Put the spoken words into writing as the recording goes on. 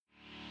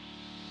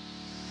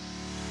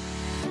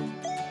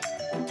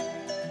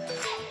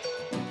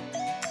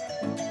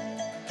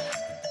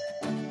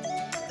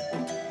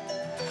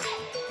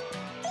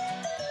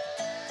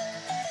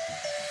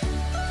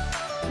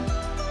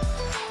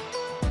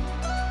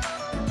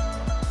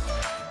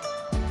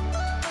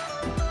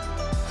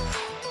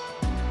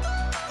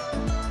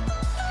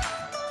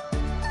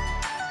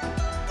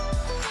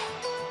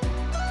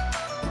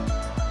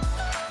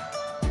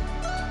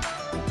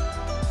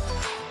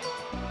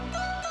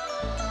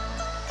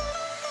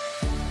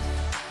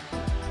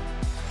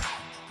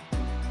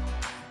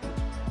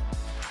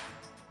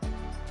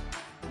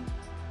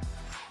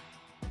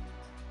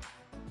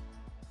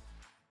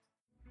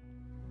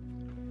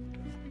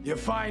you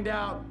find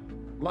out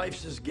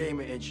life's this game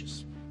of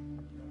inches.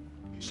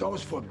 So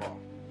is football.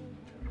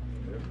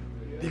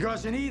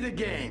 Because in either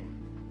game,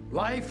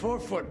 life or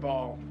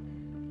football,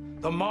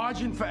 the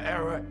margin for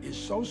error is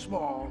so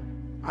small.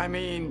 I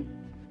mean,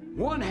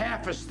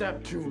 1/2 a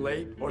step too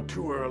late or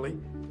too early,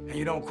 and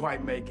you don't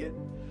quite make it.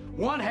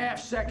 1/2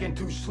 second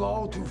too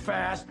slow, too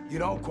fast, you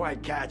don't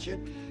quite catch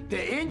it.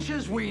 The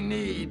inches we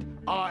need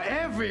are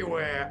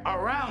everywhere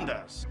around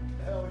us.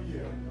 Hell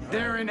yeah.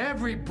 They're in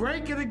every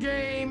break of the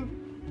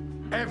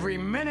game, every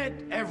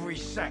minute, every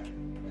second.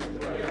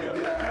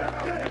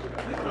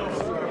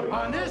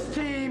 On this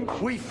team,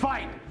 we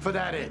fight for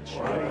that inch.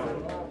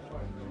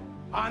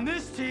 On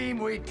this team,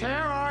 we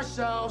tear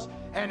ourselves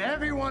and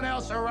everyone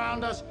else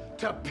around us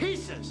to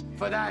pieces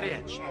for that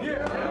inch. We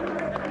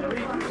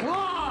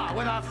claw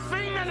with our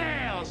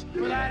fingernails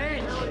for that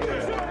inch.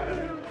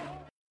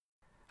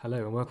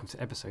 Hello and welcome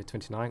to episode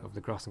 29 of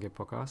the Grass and Gear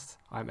podcast.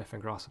 I'm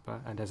FN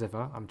Grasshopper, and as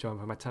ever, I'm joined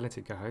by my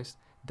talented co-host,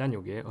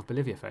 Daniel Gear of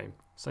Bolivia fame.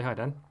 Say hi,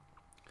 Dan.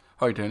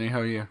 Hi, Danny. How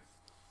are you?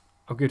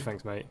 I'm good,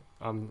 thanks, mate.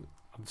 I'm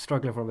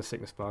struggling from a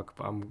sickness bug,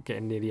 but I'm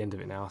getting near the end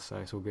of it now, so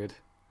it's all good.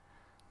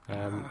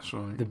 That's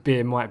right. The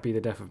beer might be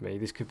the death of me.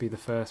 This could be the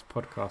first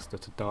podcaster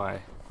to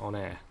die on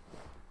air.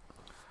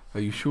 Are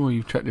you sure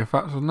you've checked your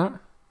facts on that?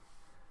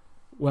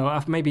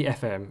 Well, maybe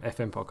FM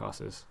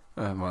podcasters.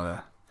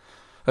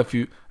 A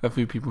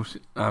few people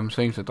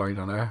seem to died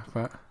on air,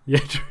 but Yeah,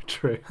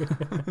 true.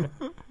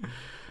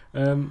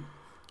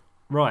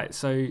 Right,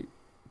 so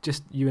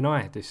just you and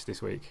I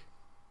this week,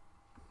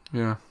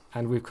 yeah.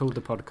 and we've called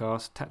the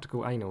podcast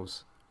Tactical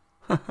Anals.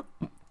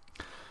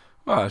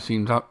 Well, it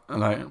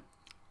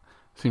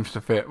seems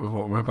to fit with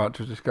what we're about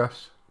to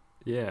discuss.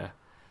 Yeah.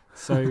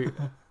 So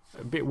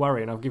a bit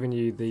worrying. I've given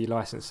you the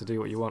license to do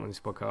what you want on this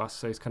podcast,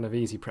 so it's kind of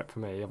easy prep for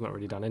me. I've not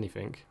really done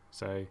anything.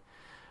 So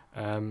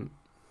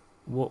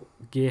what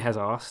Gear has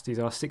asked, he's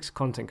asked 6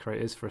 content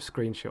creators for a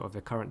screenshot of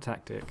their current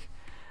tactic,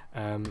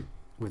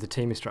 with the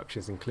team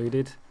instructions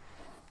included.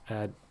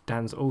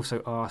 Dan's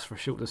also asked for a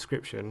short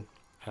description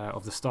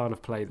of the style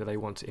of play that they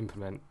want to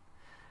implement.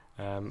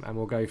 And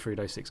we'll go through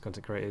those 6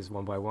 content creators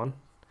one by one.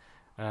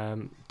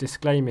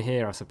 Disclaimer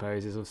here, I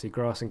suppose, is obviously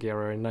Grass and Gear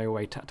are in no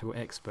way tactical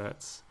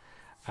experts,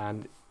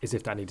 and as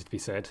if that needed to be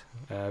said.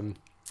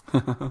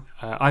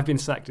 I've been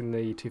sacked in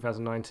the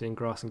 2019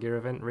 Grass and Gear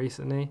event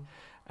recently,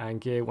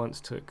 and Gear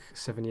once took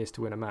 7 years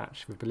to win a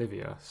match with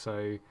Bolivia.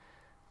 So,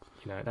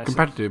 that's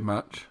Competitive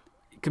match.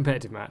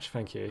 Competitive match.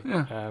 Thank you.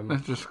 Yeah.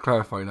 Let's just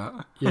clarify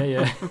that.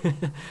 Yeah.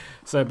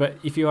 So, but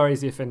if you are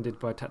easily offended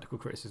by tactical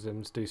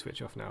criticisms, do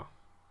switch off now.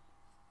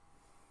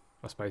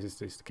 I suppose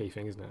it's the key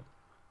thing, isn't it?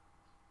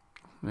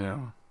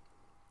 Yeah.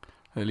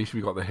 At least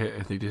we got the hit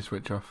if they did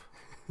switch off.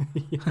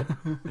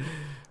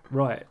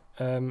 Right.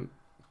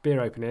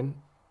 Beer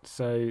opening.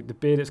 So the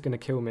beer that's going to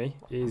kill me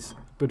is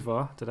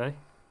Budvar today.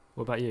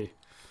 What about you?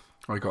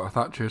 I got a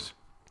Thatcher's.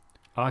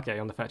 Okay,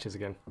 on the Thatcher's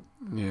again.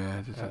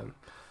 Yeah.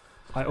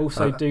 I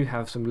also do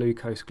have some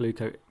glucose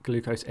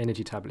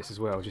energy tablets as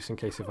well, just in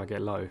case if I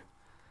get low.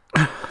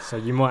 So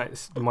you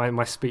might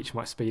my speech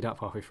might speed up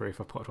halfway through if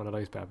I put one of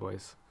those bad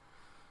boys.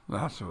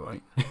 That's all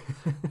right.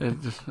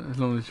 Just as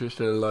long as you're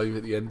still alive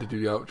at the end to do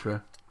the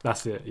outro.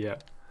 That's it. Yeah.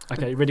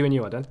 Okay, ready when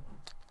you are, Dan.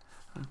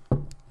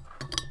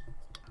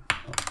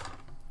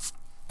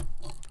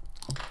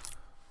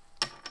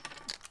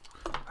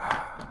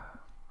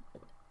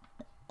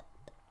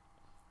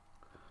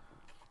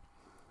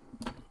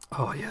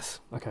 Oh yes.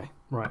 Okay.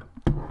 Right.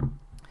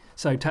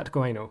 So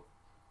tactical anal.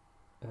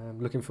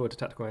 Looking forward to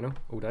tactical anal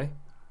all day.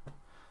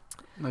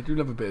 I do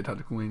love a bit of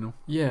tactical anal.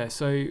 Yeah.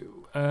 So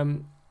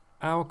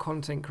our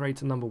content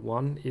creator number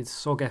 1 is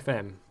Sog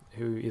FM,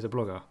 who is a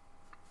blogger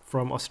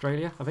from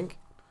Australia, I think.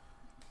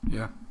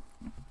 Yeah.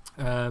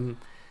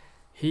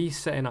 He's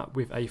setting up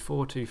with a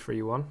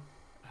 4-2-3-1,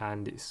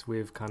 and it's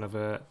with kind of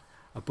a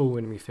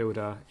ball-winning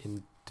midfielder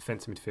in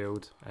defensive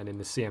midfield, and in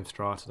the CM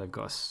strata they've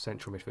got a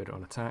central midfielder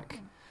on attack.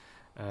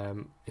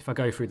 If I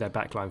go through their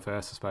backline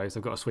first, I suppose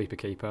they've got a sweeper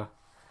keeper.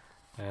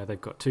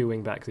 They've got 2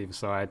 wing backs either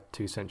side,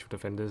 2 central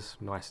defenders,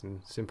 nice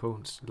and simple,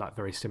 it's like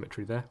very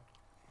symmetry there.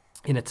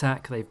 In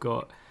attack, they've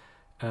got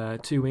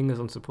 2 wingers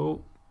on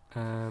support.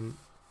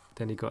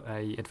 Then you've got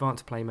a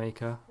advanced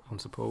playmaker on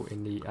support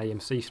in the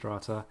AMC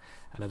strata,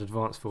 and an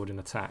advanced forward in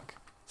attack.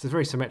 So it's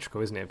very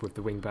symmetrical, isn't it, with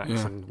the wing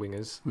backs and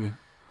wingers?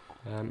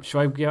 Yeah.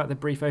 Shall I give out the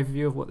brief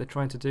overview of what they're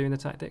trying to do in the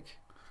tactic?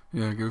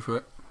 Yeah, go for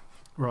it.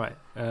 Right.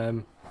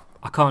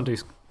 I can't do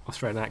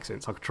Australian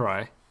accents. I could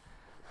try.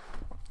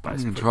 But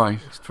You can try.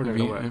 It's probably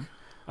not going to work.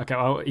 Okay,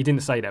 well, he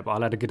didn't say that, but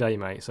I'll add a good day,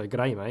 mate. So, good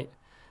day, mate.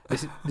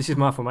 This is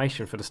my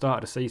formation for the start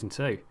of the season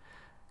 2.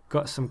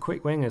 Got some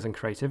quick wingers and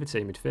creativity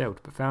in midfield,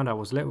 but found I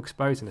was little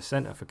exposed in the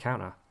centre for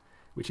counter,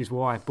 which is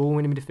why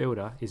ball-winning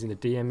midfielder is in the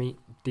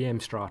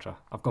DM strata.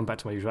 I've gone back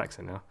to my usual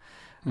accent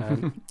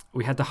now.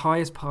 We had the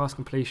highest pass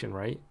completion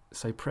rate,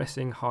 so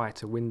pressing high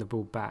to win the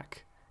ball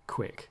back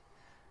quick,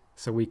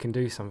 so we can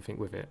do something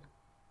with it.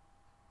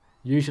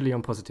 Usually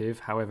on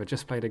positive, however,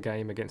 just played a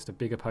game against a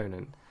big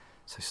opponent,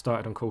 so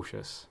started on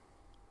cautious.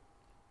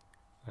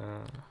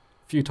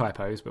 Few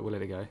typos, but we'll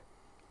let it go.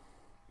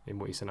 in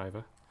what you sent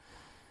over.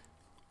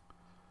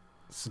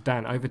 So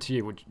Dan, over to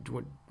you.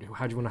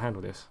 How do you want to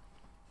handle this?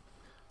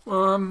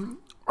 Well,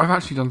 I've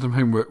actually done some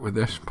homework with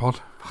this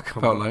pod.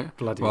 Felt like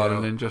bloody rather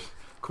hell. than just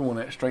calling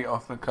it straight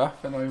off the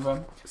cuff.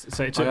 And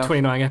So it took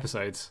 29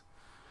 episodes.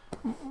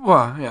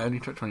 Well, yeah, it only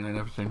took 29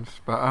 episodes,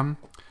 but I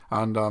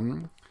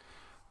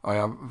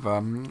have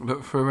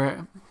looked through it,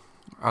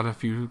 had a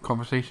few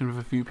conversations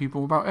with a few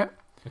people about it,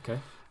 Okay.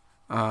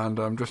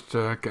 and just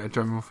to get a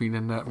general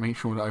feeling that make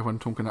sure that I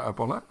wasn't talking out of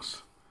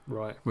bollocks,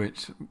 Right.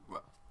 which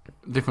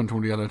different to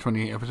all the other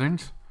 28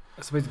 episodes.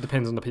 I suppose it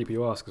depends on the people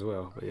you ask as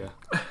well, but yeah.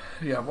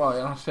 Yeah, well,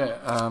 that's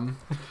it.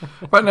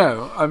 But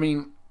no, I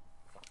mean,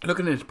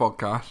 looking at this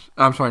podcast,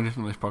 I'm sorry, not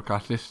this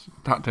podcast, this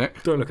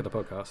tactic. Don't look at the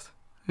podcast.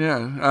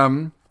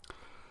 Yeah,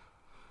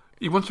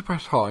 he wants to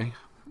press high,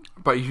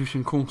 but he's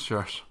using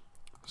cautious.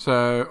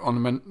 So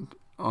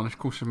on his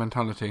cautious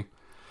mentality,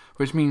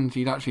 which means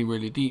he's actually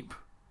really deep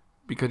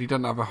because he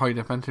doesn't have a high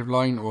defensive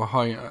line or a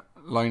high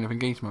line of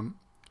engagement.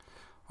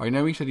 I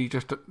know he said he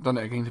just done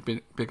it against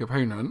a big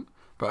opponent,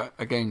 but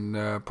again,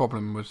 the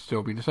problem would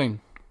still be the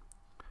same.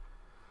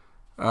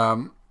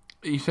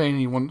 He's saying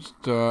he wants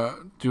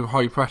to do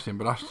high pressing,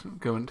 but that's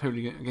going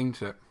totally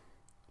against it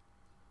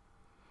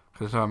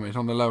because it's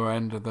on the lower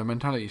end of the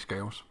mentality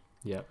scales.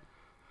 Yeah.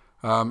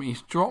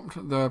 He's dropped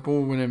the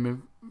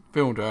ball-winning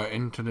midfielder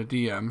into the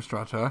DM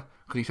strata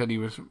because he said he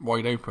was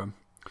wide open.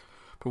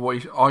 But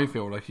what I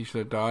feel like he should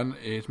have done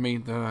is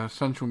made the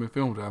central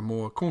midfielder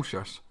more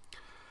cautious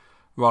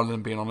rather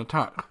than being on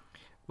attack.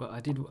 Well,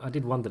 I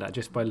did wonder that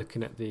just by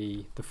looking at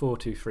the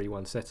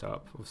 4-2-3-1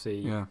 setup. Obviously,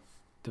 Yeah,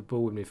 the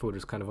ball midfielder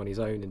is kind of on his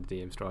own in the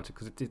DM strata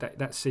because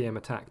that CM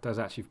attack does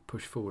actually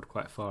push forward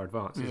quite far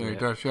advanced. yeah, Doesn't he it?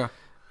 does. Yeah,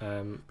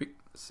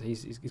 So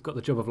he's got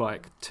the job of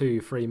like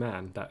 2-3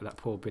 man that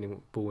poor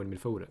ball-winning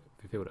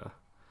midfielder.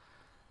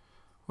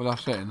 well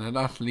that's it, and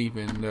that's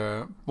leaving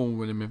the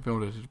ball-winning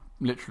midfielder to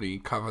literally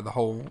cover the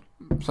whole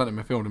centre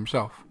midfield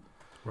himself.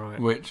 Right.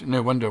 Which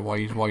no wonder why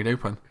he's wide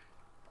open.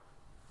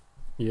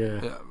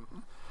 Yeah.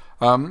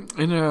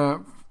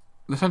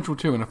 The central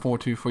two in a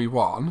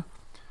 4-2-3-1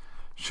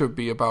 should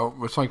be about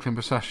recycling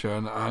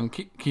possession and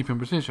keeping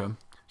position.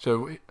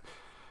 So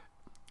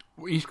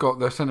he's got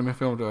the centre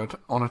midfielder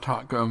on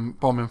attack going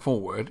bombing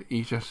forward.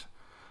 He's just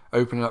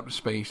opening up the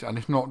space, and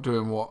it's not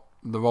doing what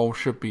the role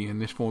should be in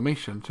this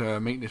formation to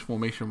make this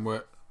formation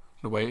work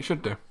the way it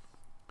should do.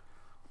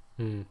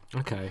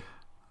 Okay.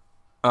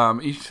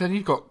 He said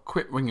he's got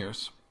quick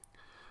wingers.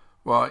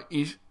 Well,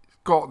 he's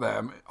got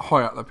them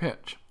high up the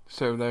pitch,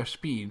 so their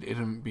speed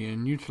isn't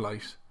being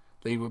utilised.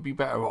 They would be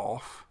better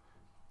off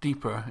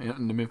deeper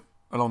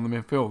along the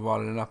midfield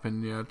rather than up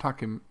in the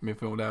attacking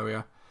midfield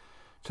area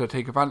to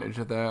take advantage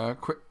of their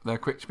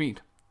quick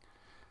speed.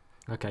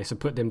 Okay, so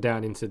put them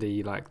down into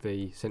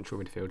the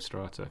central midfield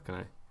strata,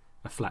 kind of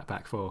a flat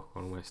back four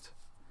almost.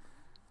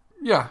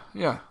 Yeah.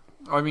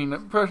 I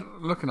mean, first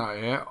looking at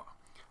it,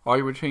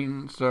 I would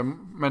change the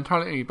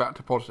mentality back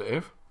to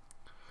positive.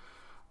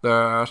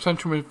 The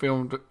central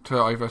midfield to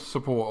either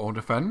support or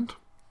defend.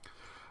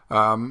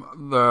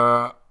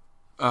 The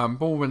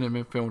ball-winning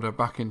midfielder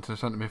back into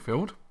centre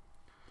midfield.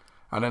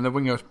 And then the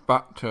wingers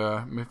back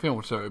to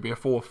midfield, so it would be a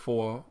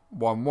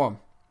 4-4-1-1.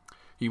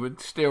 He would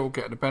still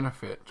get the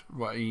benefit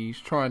what he's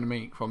trying to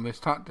make from this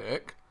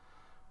tactic,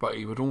 but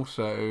he would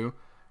also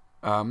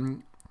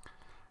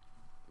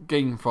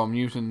gain from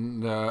using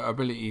the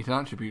abilities and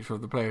attributes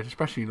of the players,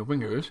 especially the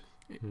wingers.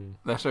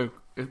 They're so,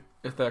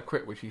 if they're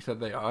quick, which he said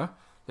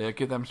they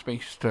give them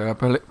space to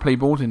play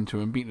balls into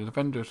and beat the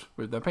defenders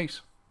with their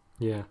pace.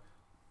 Yeah.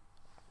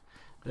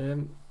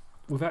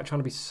 Without trying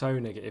to be so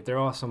negative, there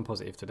are some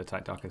positives to the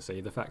tactic I can see.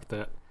 The fact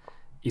that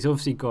he's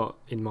obviously got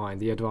in mind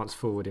the advanced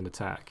forward in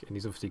attack, and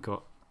he's obviously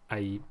got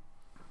a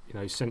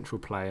central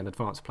play and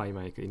advanced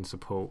playmaker in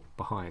support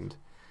behind.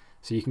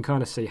 So you can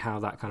kind of see how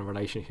that kind of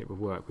relationship would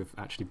work with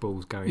actually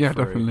balls going through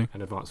definitely.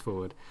 and advanced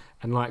forward.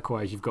 And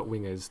likewise, you've got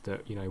wingers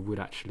that would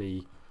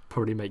actually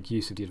probably make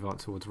use of the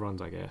advanced forwards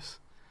runs, I guess.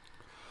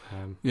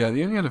 The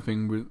only other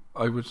thing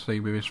I would say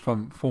with his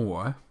front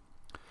four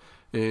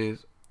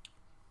is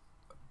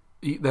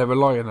they're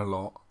relying a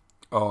lot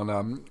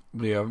on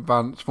the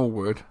advanced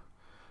forward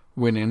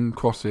winning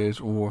crosses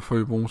or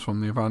through balls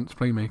from the advanced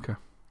playmaker.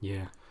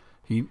 Yeah.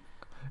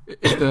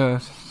 If the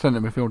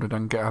centre midfielder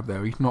doesn't get up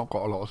there, he's not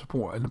got a lot of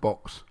support in the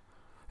box.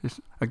 It's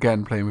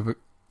again playing with a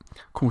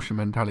caution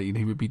mentality, and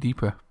he would be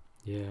deeper.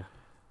 Yeah.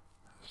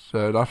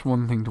 So that's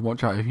one thing to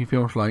watch out. If he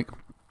feels like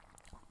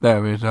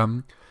they're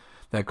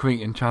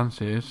creating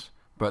chances,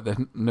 but there's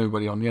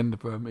nobody on the end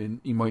of them,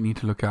 and he might need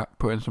to look at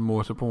putting some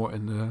more support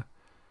in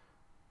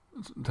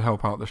to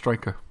help out the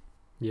striker.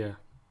 Yeah.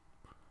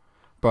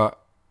 But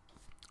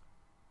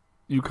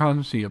you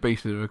can see a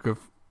basic of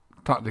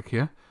tactic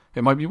here.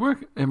 It might be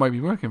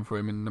working for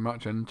him in the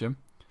match engine,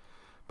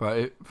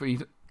 but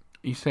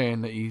he's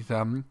saying that he's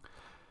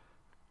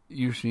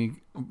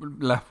usually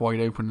left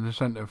wide open in the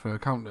centre for a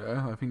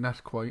counter. I think that's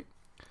quite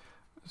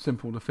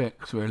simple to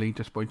fix, really,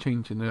 just by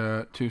changing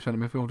the two centre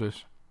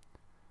midfielders.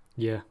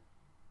 Yeah.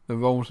 The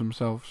roles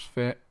themselves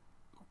fit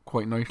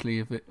quite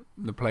nicely with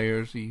the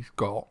players he's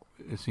got,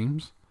 it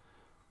seems.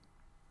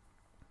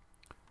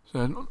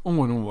 So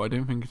all in all, I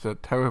don't think it's a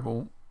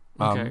terrible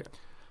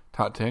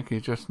tactic. He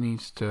just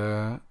needs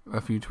a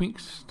few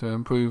tweaks to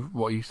improve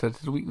what he says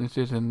his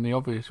weaknesses and the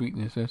obvious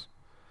weaknesses.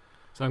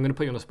 So I'm going to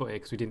put you on the spot here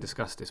because we didn't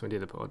discuss this when we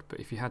did the pod, but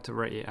if you had to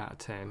rate it out of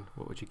 10,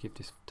 what would you give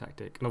this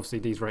tactic? And obviously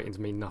these ratings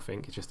mean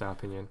nothing, it's just our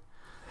opinion.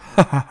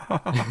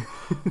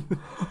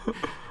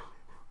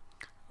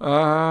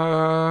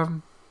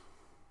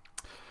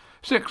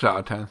 6 out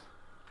of 10.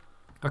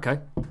 Okay.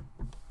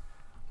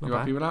 You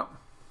happy with that?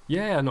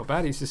 Yeah, not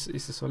bad. It's a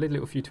solid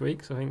little few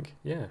tweaks, I think.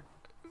 Yeah.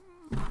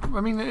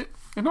 I mean, it's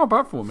not a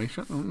bad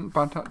formation,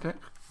 bad tactic.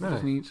 No.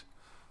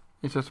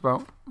 It's just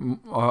about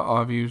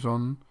our views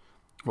on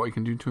what you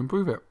can do to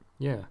improve it.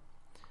 Yeah.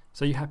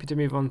 So you happy to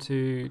move on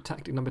to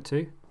tactic number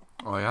 2?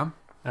 I am.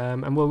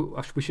 And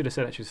we should have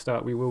said actually to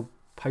start, we will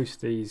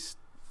post these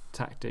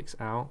tactics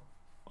out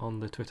on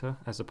the Twitter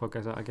as the pod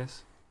goes out, I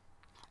guess.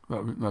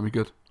 That'd be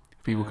good.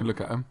 People can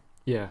look at them.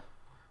 Yeah.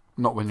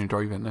 Not when you're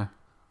driving there.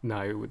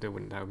 No, they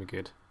wouldn't. That would be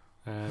good.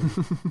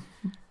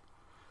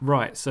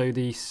 Right, so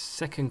the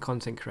second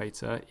content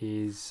creator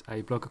is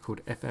a blogger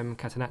called FM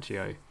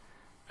Catenaccio,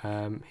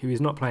 who is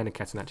not playing a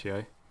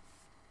Catenaccio.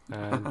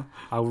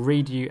 I'll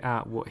read you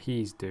out what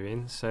he's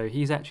doing. So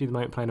he's actually at the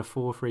moment playing a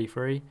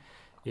 4-3-3.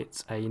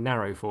 It's a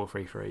narrow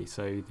 4-3-3,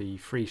 so the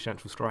 3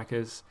 central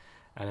strikers,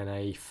 and then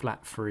a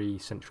flat 3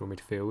 central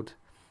midfield,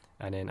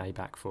 and then a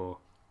back 4.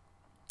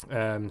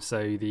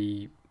 So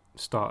we'll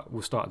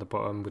start at the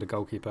bottom with a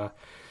goalkeeper,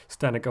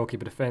 standard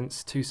goalkeeper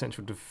defence, 2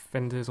 central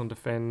defenders on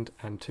defend,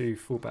 and 2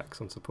 fullbacks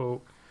on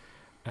support.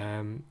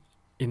 In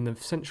the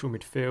central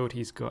midfield,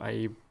 he's got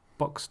a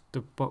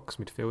box-to-box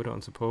midfielder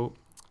on support,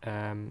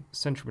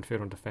 central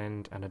midfield on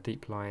defend, and a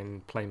deep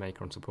line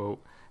playmaker on support.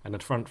 And the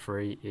front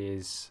 3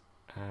 is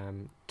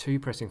 2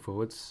 pressing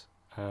forwards,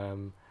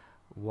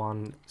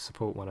 1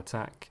 support, 1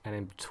 attack, and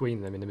in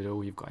between them in the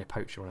middle you've got a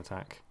poacher on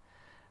attack.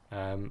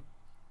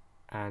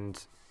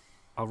 And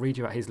I'll read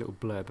you out his little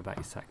blurb about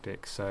his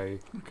tactics. So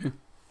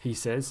he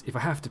says, if I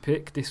have to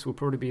pick, this will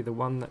probably be the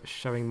one that's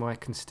showing my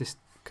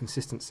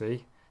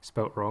consistency,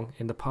 spelt wrong,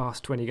 in the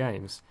past 20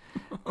 games.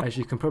 As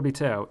you can probably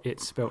tell,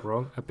 it's spelt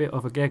wrong, a bit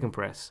of a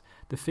gegenpress.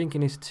 The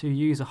thinking is to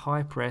use a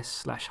high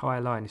press / high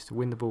line is to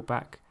win the ball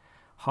back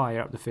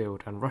higher up the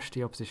field and rush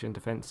the opposition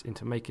defence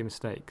into making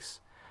mistakes.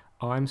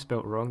 I'm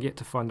spelt wrong, yet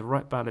to find the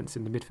right balance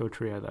in the midfield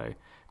trio though.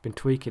 Been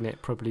tweaking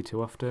it probably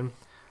too often.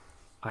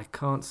 I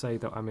can't say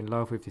that I'm in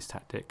love with this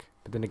tactic,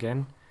 but then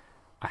again,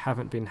 I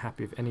haven't been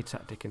happy with any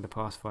tactic in the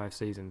past 5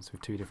 seasons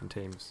with 2 different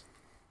teams.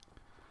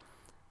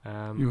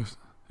 You're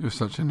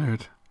such a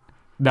nerd.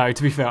 No,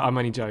 to be fair, I'm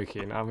only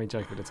joking. I'm only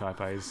joking with the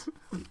typos.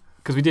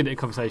 Because we did it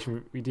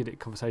conversationally,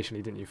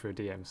 didn't you, through a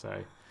DM,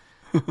 so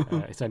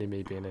it's only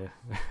me being a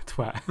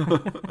twat.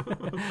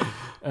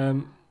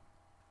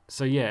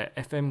 So yeah,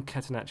 FM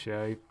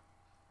Catenaccio,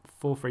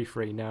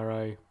 4-3-3,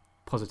 narrow,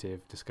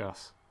 positive,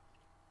 discuss.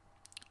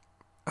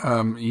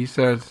 He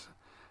said,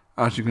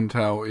 as you can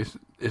tell, it's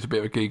a bit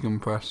of a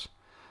gegenpress.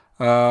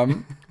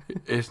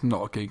 It's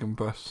not a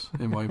gegenpress,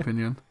 in my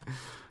opinion.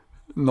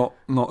 Not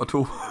at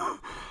all.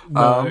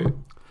 No.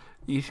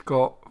 He's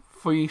got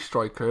 3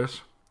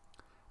 strikers,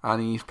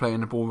 and he's playing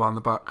the ball around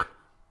the back.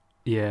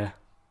 Yeah.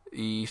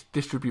 He's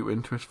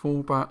distributing to his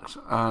full-backs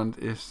and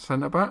his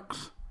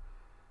centre-backs.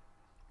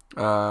 He's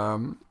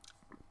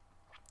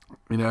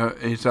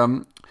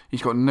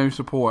got no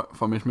support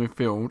from his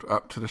midfield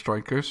up to the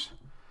strikers.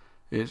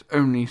 His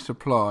only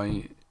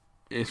supply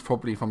is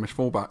probably from his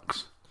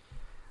full-backs.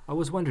 I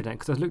was wondering that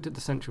because I looked at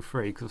the central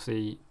 3, because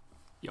obviously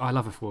I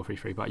love a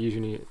 4-3-3, but I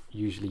usually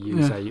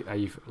use a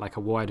like a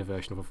wider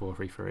version of a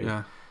 4-3-3.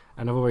 Yeah.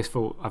 And I've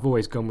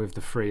always gone with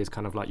the 3 as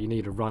kind of like you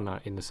need a runner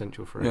in the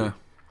central 3. Yeah.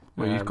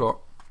 Well, you've got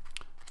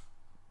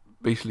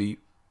basically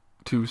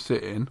 2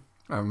 sitting,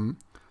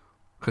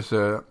 because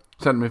the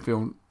centre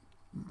midfield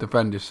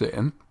defender is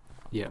sitting.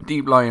 Yeah.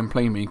 Deep lying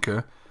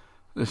playmaker,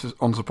 this is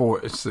on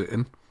support, is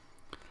sitting.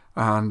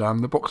 And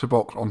the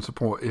box-to-box on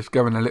support is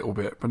going a little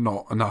bit, but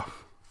not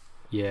enough.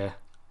 Yeah.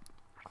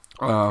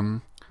 I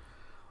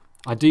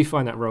do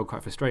find that role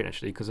quite frustrating,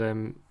 actually, because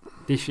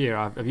this year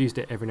I've used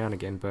it every now and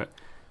again, but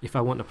if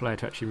I want a player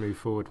to actually move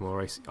forward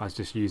more, I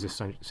just use a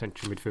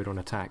central midfield on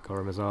attack or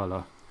a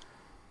Mazzala.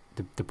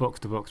 The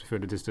box-to-box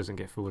midfielder just doesn't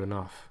get forward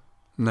enough.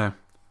 No.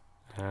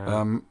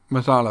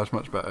 Mazzala's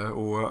much better,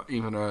 or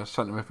even a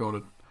centre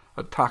midfield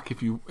attack,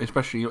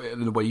 especially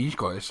the way he's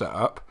got it set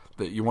up,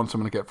 that you want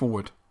someone to get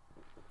forward.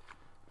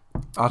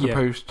 As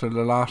opposed to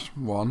the last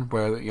one,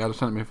 where he had a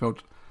centre midfield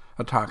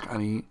attack,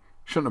 and he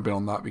shouldn't have been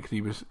on that because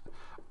he was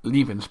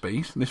leaving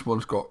space. And this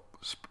one's got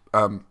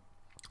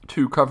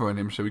 2 covering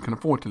him, so he can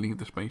afford to leave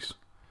the space.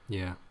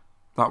 Yeah.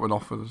 That would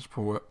offer the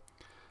support.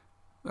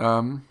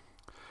 The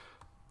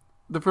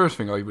first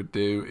thing I would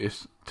do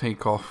is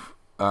take off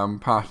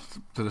pass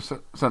to the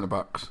centre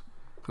backs.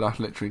 That's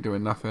literally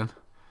doing nothing.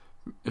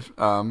 The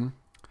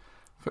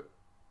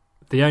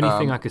only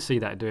thing I could see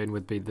that doing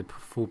would be the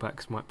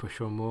fullbacks might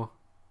push on more,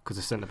 because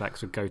the centre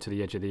backs would go to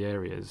the edge of the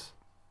areas.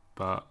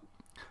 But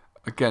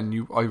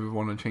again, I would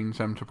want to change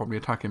them to probably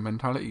attacking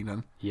mentality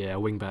then. Yeah,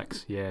 wing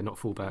backs. Yeah, not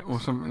full backs. Or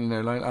something,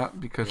 like that,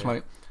 because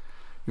like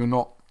you're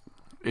not.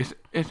 It's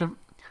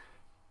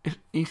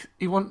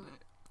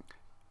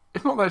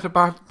not that it's a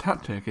bad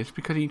tactic. It's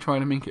because he's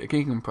trying to make it a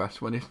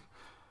gegenpress when he's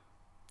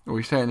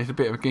saying it's a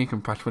bit of a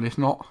gegenpress when it's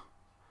not.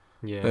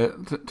 Yeah.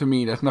 To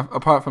me, there's nothing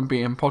apart from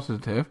being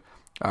positive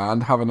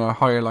and having a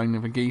higher line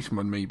of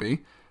engagement. Maybe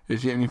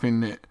is the only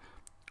thing that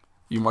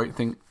you might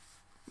think,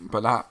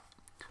 but that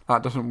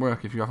doesn't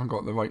work if you haven't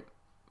got the right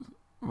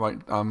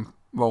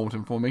roles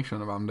and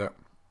formation around it.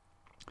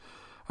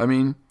 I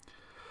mean,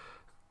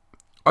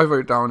 I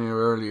wrote down here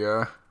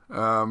earlier,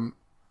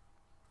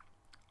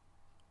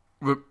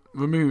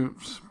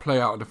 removes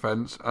play out of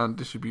defence and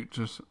distributes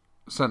to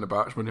centre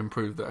backs would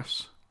improve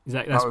this. Is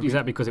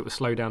that because it would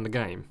slow down the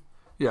game?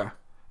 Yeah.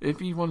 If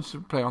he wants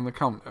to play on the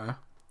counter,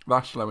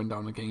 that's slowing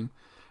down the game.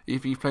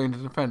 If he's playing the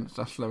defence,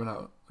 that's slowing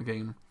out the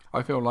game.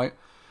 I feel like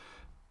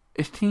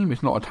his team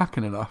is not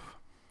attacking enough.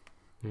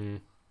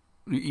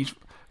 He's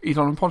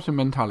on a positive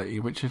mentality,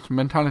 which is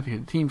mentality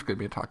the team's going to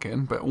be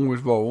attacking, but all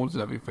his roles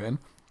and everything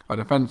are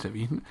defensive.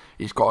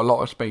 He's got a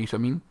lot of space. I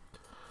mean,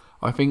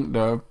 I think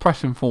the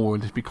pressing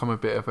forward has become a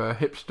bit of a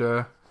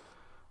hipster.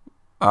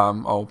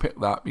 I'll pick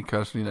that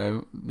because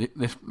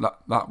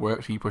that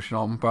works. He pushing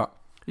on, but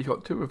he's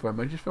got two of them.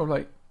 I just feel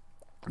like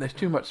there's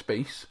too much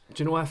space.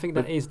 Do you know what I think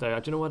that is though?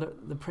 Do you know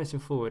what the pressing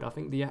forward? I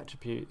think the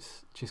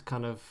attributes just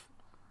kind of.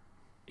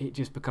 It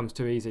just becomes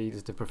too easy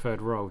as the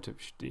preferred role. The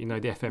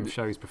FM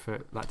shows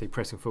the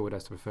pressing forward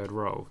as the preferred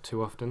role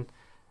too often.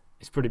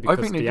 It's probably because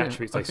of the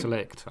attributes they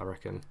select, I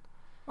reckon.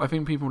 I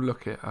think people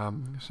look at,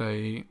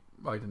 say,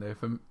 I don't know,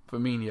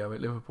 Firmino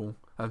at Liverpool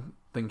and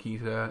think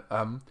he's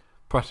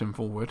pressing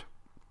forward.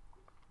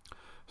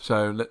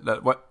 So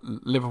let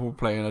Liverpool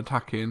play an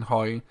attacking,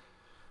 high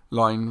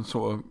line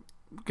sort of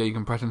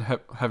gegenpressing,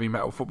 heavy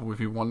metal football,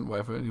 if you want,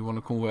 whatever you want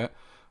to call it.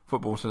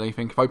 Football, so they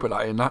think if I put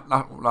that in,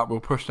 that will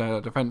push their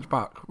defence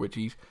back, which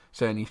he's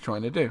saying he's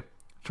trying to do,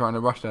 trying to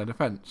rush their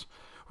defence,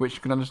 which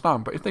you can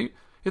understand. But if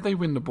they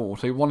win the ball,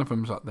 say one of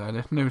them's up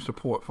there's no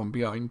support from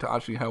behind to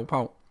actually help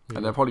out,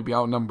 and they'll probably be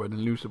outnumbered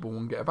and lose the ball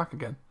and get it back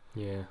again.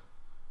 Yeah.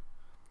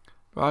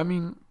 But I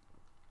mean,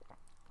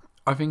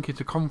 I think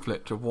it's a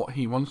conflict of what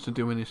he wants to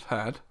do in his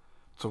head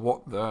to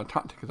what the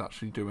tactic is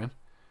actually doing.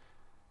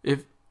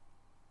 If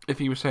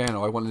he was saying,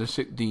 I wanted to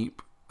sit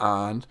deep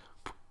and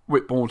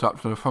whip balls up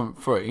to the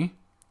front three,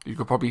 you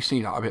could probably see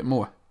that a bit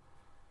more.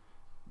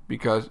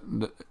 Because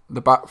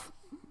the back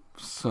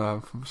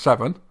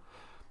seven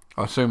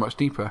are so much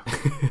deeper.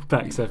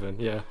 Back seven,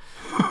 yeah.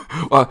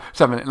 Well,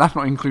 seven, that's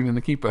not including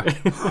the keeper.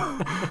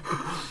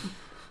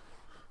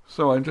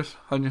 So I'm just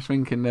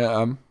thinking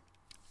that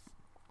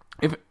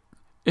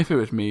if it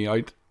was me,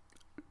 I'd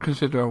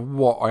consider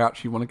what I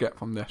actually want to get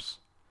from this.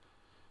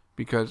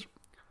 Because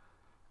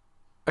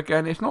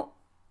again,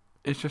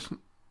 it's just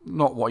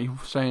not what he's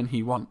saying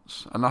he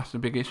wants, and that's the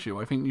big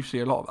issue. I think you see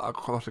a lot of that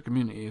across the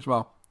community as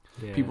well.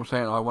 Yeah. People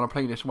saying, I want to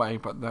play this way,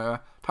 but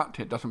the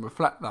tactic doesn't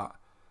reflect that.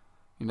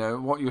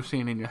 What you're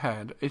seeing in your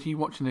head. Is he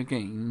watching the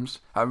games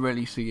and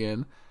really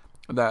seeing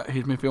that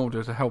his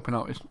midfielders are helping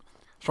out his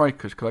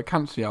strikers? Because I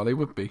can't see how they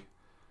would be.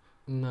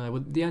 No,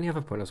 well, the only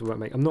other point I was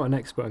make, I'm not an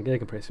expert on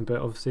gegenpressing,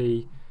 but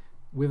obviously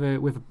with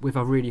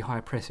a really high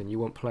pressing, you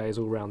want players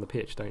all around the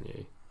pitch, don't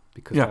you?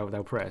 Because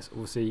they'll press.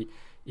 Obviously,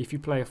 if you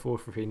play a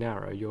 4-3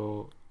 narrow,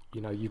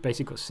 you've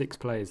basically got 6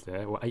 players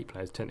there, or 8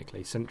 players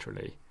technically,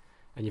 centrally,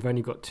 and you've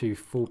only got 2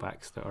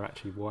 fullbacks that are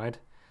actually wide.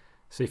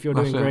 So if you're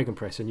doing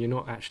gegenpressing, you're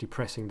not actually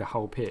pressing the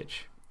whole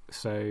pitch.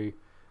 So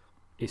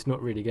it's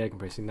not really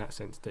gegenpressing in that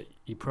sense. That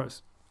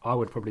I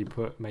would probably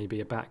put maybe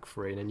a back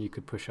 3, and then you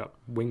could push up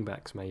wing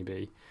backs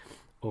maybe,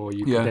 or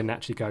you could then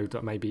actually go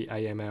to maybe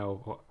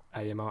AML or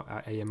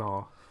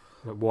AMR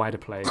wider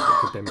players that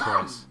could then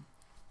press.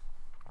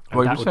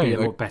 And that would be a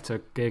more better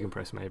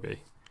gegenpress maybe.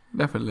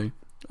 Definitely.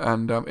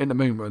 And in the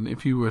moment,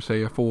 if you were,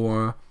 say, a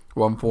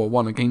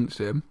 4-1-4-1 against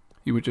him,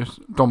 you would just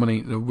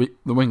dominate the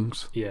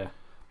wings. Yeah.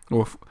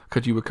 Or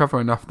because you would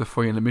cover enough the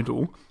 3 in the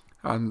middle,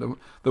 and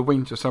the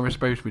wings are supposed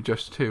to be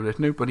just 2. There's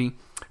nobody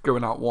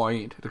going out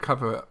wide to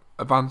cover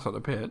advance on the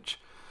pitch.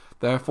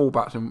 Their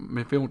fullbacks and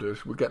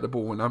midfielders would get the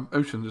ball in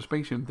oceans of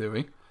space in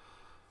theory.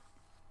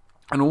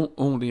 And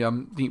all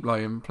the deep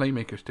lying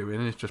playmakers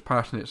doing is just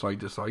passing it side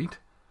to side.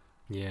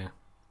 Yeah.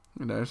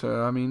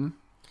 So I mean...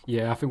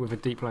 Yeah, I think with a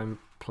deep line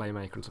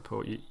playmaker and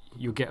support,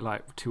 you'll get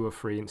like 2 or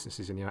 3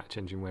 instances in the match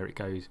engine where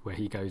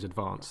he goes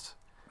advanced.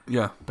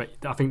 Yeah. But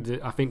I think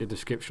the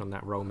description on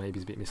that role maybe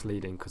is a bit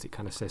misleading because it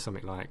kind of says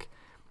something like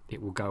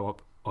it will go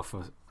up off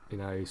of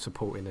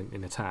support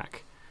in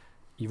attack.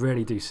 You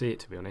rarely do see it,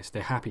 to be honest.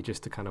 They're happy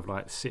just to kind of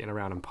like sitting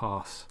around and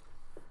pass,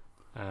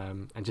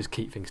 and just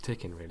keep things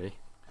ticking. Really.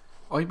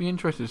 I'd be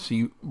interested to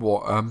see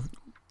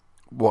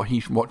what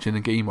he's watching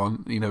the game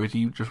on. Is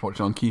he just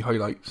watching on key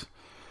highlights?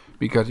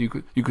 Because you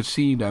could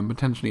see them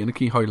potentially in the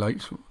key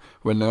highlights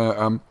when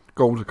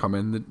goals are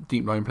coming. The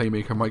deep line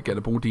playmaker might get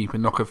the ball deep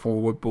and knock a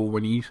forward ball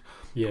when he's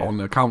on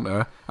the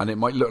counter, and it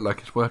might look like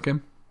it's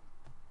working.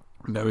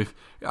 You know, we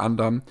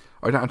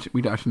don't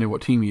actually know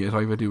what team he is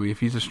either, do we? If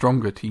he's a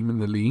stronger team in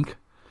the league,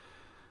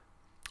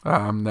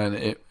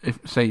 then if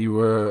say you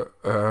were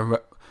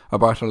a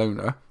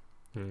Barcelona,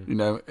 you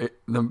know,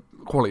 the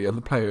quality of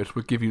the players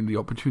would give you the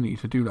opportunity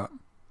to do that.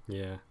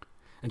 Yeah.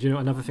 And do you know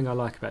another thing I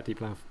like about deep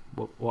line?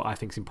 What I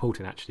think is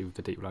important actually with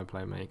the deep line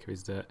playmaker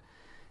is that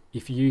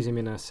if you use him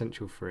in a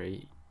central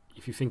three,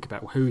 if you think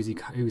about who is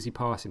he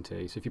passing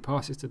to, so if you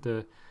pass it to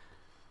the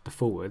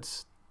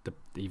forwards,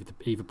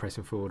 either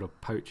pressing forward or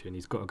poaching,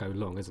 he's got to go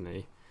long, isn't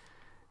he?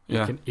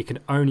 Yeah. He can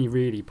only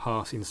really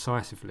pass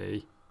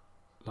incisively,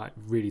 like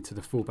really to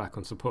the fullback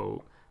on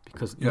support,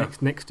 because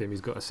next to him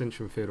he's got a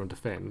central midfielder on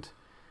defend,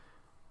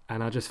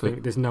 and I just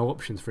think there's no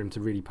options for him to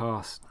really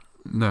pass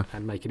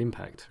and make an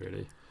impact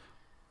really.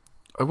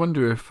 I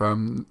wonder if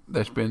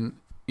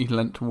he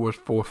leant towards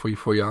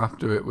 4-3-3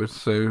 after it was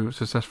so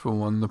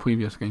successful on the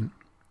previous game.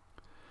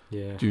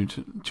 Yeah. Due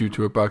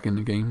to a bug in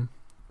the game.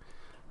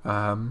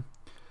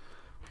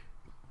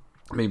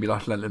 Maybe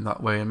that's lent him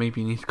that way, and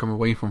maybe he needs to come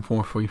away from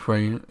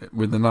 4-3-3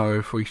 with the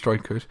narrow three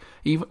strikers.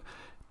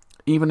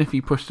 Even if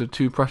he pushed the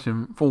two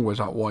pressing forwards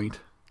out wide,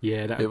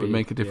 it would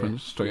make a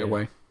difference straight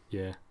away.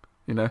 Yeah.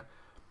 You know?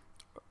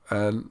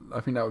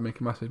 I think that would make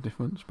a massive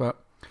difference, but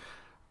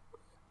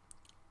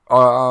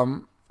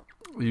do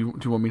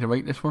you want me to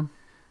rate this one?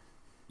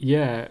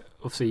 Yeah,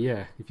 obviously,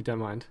 yeah, if you don't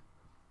mind.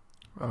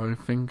 I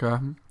think I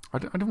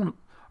don't want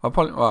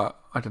to.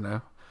 I don't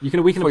know. We can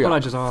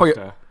apologise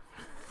after.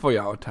 3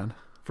 out of 10.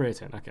 3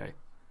 out of 10. Okay.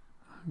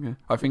 Yeah,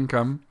 I think 3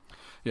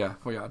 out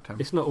of 10.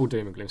 It's not all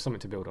doom and gloom. Something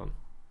to build on.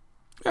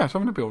 Yeah,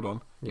 something to build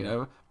on. You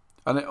know,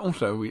 and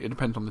it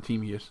depends on the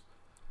team he is.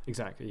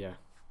 Exactly. Yeah.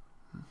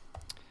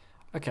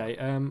 Okay.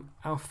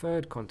 Our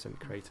third content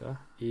creator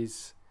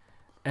is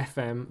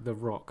FM The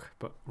Rock,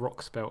 but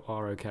Rock spelled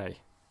ROK.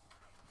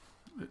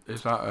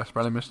 Is that a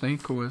spelling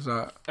mistake, or is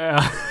that...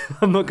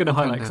 I'm not going to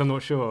highlight because I'm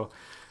not sure.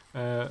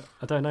 I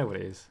don't know what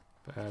it is.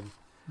 But,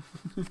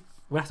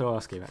 we'll have to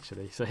ask him,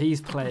 actually. So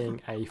he's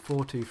playing a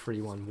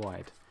 4-2-3-1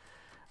 wide.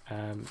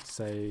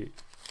 So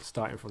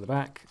starting from the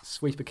back,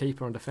 sweeper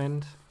keeper on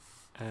defend.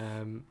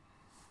 Then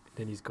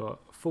he's got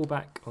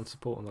fullback on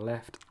support on the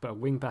left, but a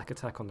wing-back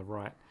attack on the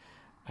right,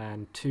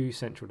 and 2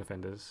 central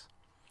defenders.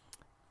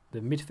 The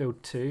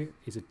midfield 2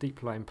 is a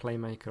deep line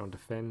playmaker on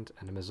defend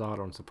and a Mazzarda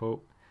on support.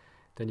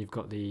 Then you've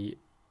got the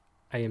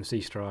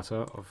AMC strata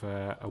of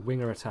a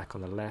winger attack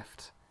on the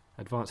left,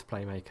 advanced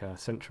playmaker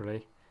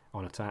centrally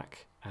on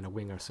attack, and a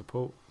winger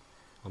support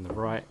on the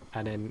right,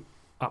 and then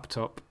up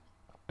top,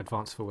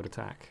 advanced forward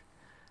attack.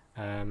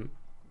 And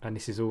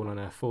this is all on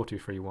a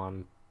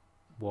 4-2-3-1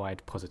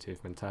 wide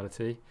positive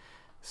mentality.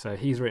 So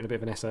he's written a bit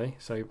of an essay,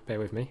 so bear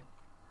with me.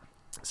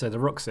 So The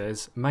Rock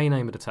says, main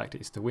aim of the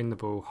tactic is to win the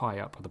ball high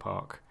up the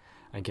park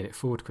and get it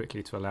forward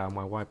quickly to allow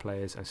my wide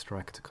players and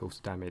striker to cause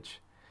damage.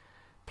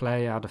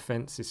 Play out of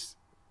defence is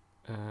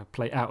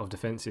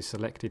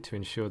selected to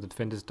ensure the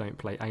defenders don't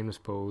play aimless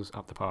balls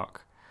up the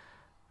park,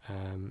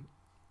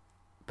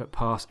 but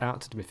pass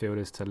out to the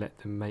midfielders to let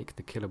them make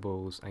the killer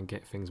balls and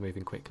get things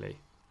moving quickly.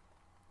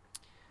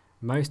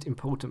 Most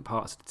important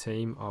parts of the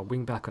team are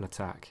wing back on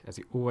attack, as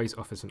he always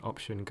offers an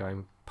option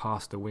going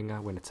past the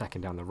winger when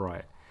attacking down the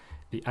right.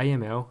 The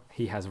AML,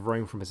 he has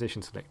roam from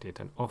position selected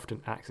and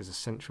often acts as a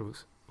central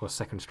or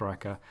second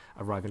striker,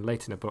 arriving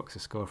late in the box to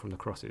score from the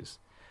crosses.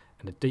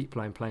 And a deep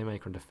line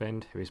playmaker and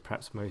defend, who is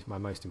perhaps my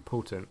most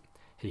important.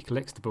 He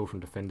collects the ball from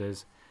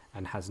defenders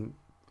and has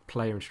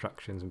player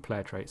instructions and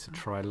player traits to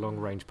try long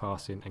range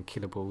passing and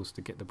killer balls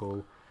to get the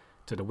ball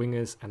to the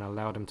wingers and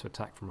allow them to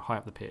attack from high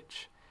up the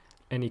pitch.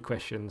 Any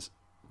questions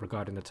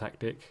regarding the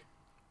tactic,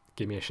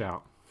 give me a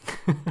shout.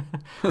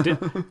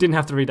 Didn't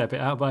have to read that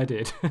bit out, but I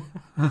did.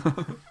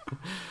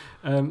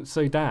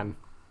 So Dan,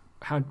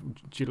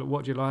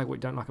 what do you like, what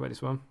you don't like about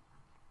this one?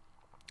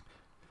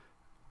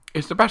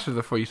 It's the best of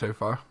the 3 so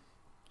far.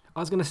 I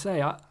was going to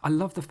say, I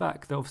love the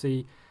fact that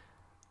obviously,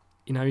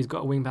 you know, he's got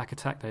a wing back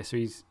attack there, so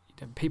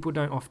people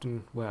don't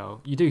often,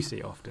 you do see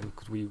it often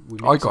because we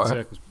mix in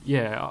circles.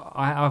 Yeah,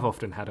 I've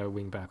often had a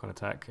wing back on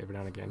attack every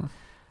now and again,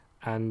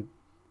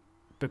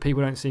 but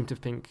people don't seem to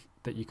think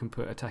that you can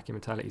put attacking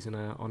mentalities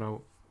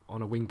on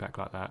a wing back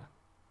like that,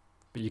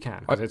 but you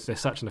can because they're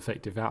such an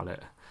effective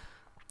outlet.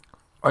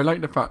 I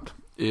like the fact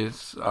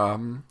is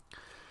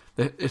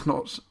it's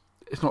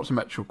not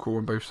symmetrical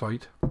on both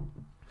sides.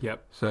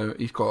 Yep. So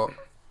he's got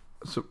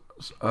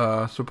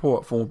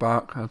support full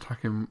back,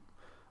 attacking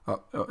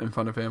up in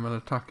front of him, and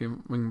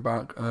attacking wing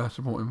back,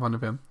 support in front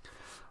of him.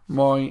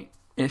 My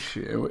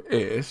issue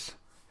is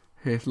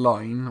his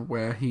line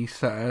where he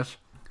says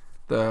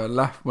the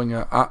left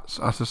winger acts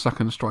as a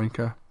second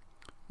striker.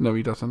 No,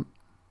 he doesn't.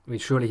 I mean,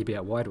 surely he'd be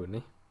out wide,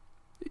 wouldn't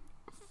he?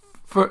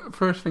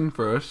 First thing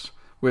first,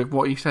 with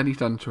what he said he's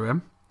done to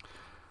him,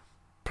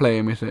 play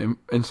him as an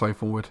inside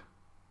forward.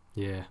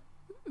 Yeah.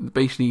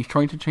 Basically, he's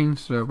trying to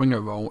change the winger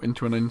role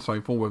into an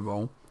inside forward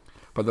role,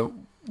 but the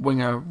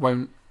winger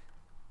won't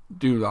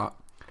do that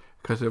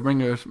because the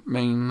winger's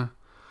main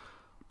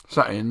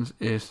settings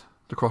is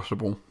to cross the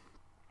ball.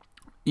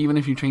 Even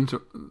if you change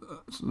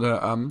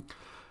the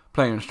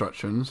player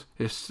instructions,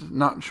 his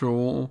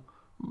natural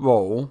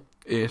role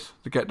is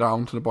to get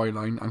down to the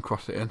byline and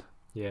cross it in.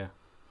 Yeah.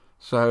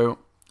 So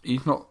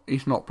he's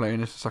not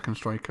playing as a second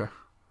striker.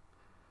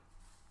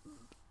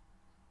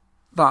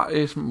 That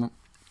is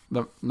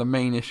the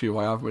main issue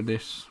I have with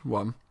this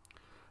one.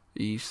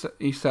 He said,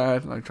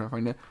 I try to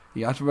find it.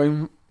 He has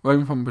roam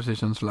from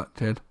position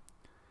selected.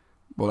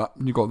 Well,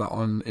 you got that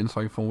on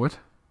inside forward.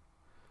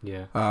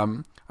 Yeah.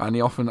 And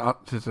he often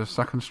acts as a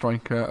second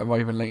striker,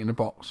 arriving late in the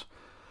box.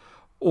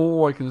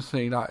 All I can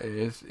say that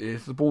is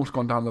the ball's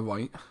gone down the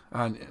right,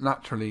 and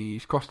naturally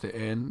he's crossed it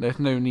in. There's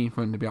no need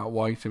for him to be out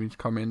wide, so he's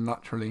come in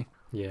naturally.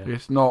 Yeah.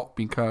 It's not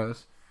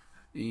because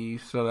he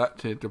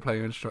selected the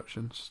player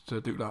instructions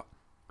to do that.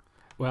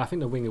 Well, I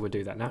think the winger would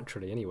do that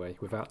naturally anyway,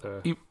 without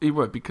the... He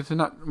would, because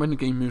when the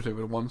game moves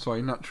over to one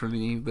side,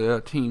 naturally the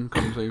team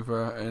comes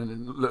over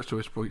and looks to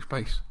his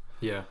place.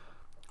 Yeah.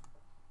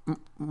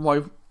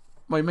 My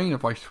main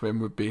advice to him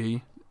would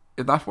be,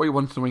 if that's what he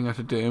wants the winger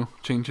to do,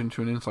 change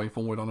into an inside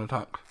forward on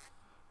attack.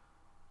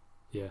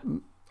 Yeah.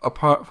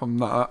 Apart from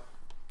that,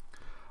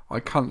 I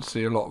can't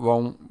see a lot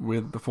wrong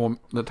with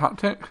the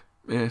tactic.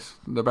 It's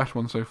the best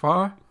one so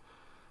far.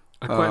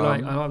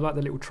 I like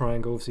the little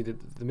triangle. Obviously,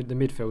 the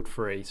midfield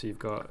three. So you've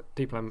got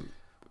deep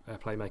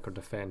playmaker and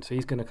defend. So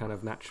he's going to kind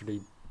of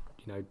naturally,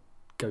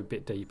 go a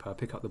bit deeper,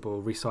 pick up the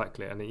ball, recycle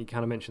it. And he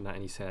kind of mentioned that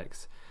in his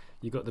text.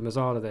 You've got the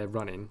Mazzala there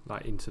running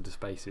like into the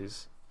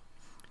spaces,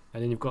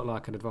 and then you've got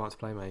like an advanced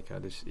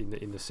playmaker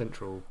in the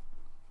central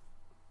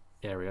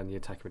area and the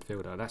attacking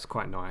midfielder. That's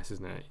quite nice,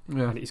 isn't it?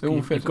 Yeah. And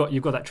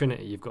you've got that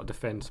trinity. You've got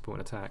defend, support,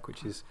 and attack,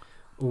 which is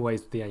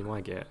always the aim I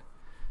get.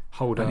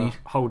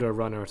 Holder,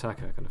 runner,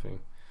 attacker, kind of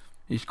thing.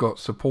 He's got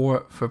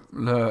support for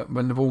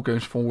when the ball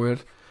goes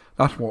forward.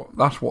 That's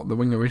what the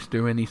winger is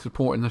doing. He's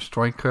supporting the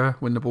striker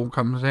when the ball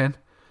comes in.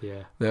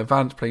 Yeah. The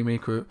advanced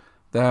playmaker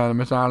there,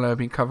 Mazzala,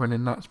 been covering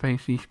in that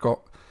space. You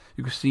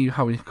can see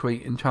how he's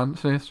creating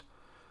chances.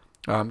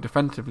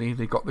 Defensively,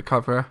 they got the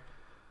cover.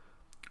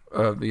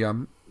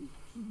 The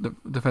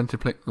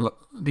defensive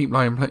deep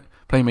line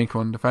playmaker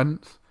on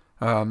defence.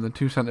 The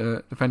two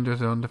centre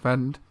defenders are on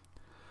defend.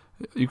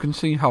 You can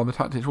see how the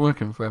tactic's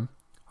working for him.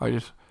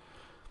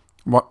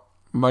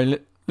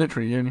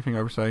 Literally the only thing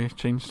I would say is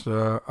change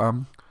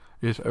the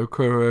is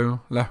Okoro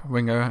left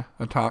winger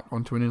attack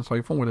onto an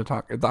inside forward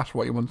attack if that's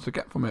what he wants to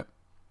get from it.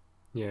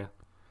 Yeah.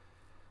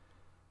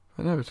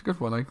 I know it's a good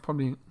one. I'd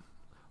probably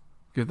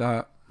give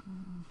that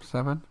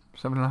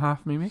 7.5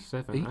 maybe.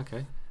 7. 8.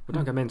 Okay. Well,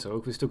 don't go mental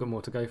because we've still got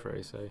more to go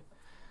through. So.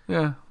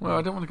 Yeah. Well,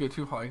 I don't want to go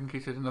too high in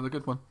case there's another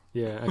good one.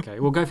 Yeah. Okay.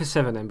 We'll go for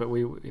 7 then, but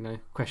we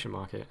question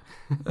mark it.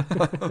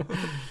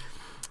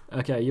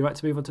 Okay. You right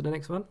to move on to the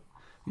next one?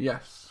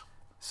 Yes.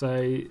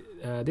 So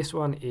this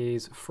one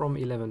is from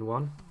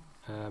 11-1,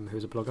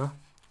 who's a blogger.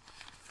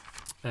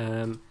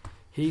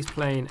 He's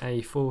playing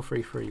a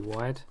 4-3-3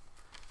 wide.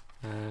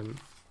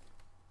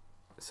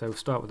 So we'll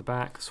start with the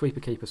back, sweeper,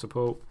 keeper,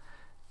 support,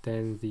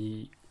 then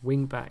the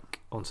wing back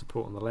on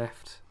support on the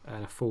left,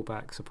 and a full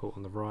back support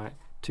on the right,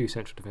 2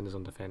 central defenders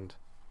on defend.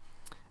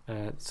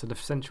 So the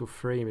central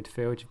 3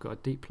 midfield, you've got a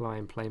deep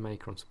line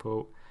playmaker on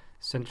support,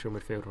 central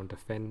midfielder on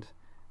defend,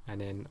 and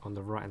then on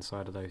the right hand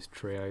side of those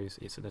trios,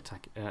 it's an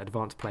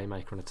advanced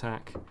playmaker on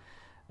attack.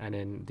 And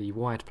then the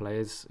wide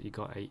players, you've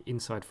got a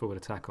inside forward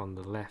attack on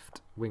the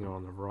left, winger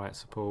on the right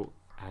support,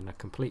 and a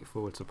complete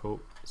forward support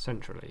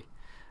centrally.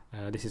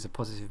 This is a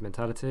positive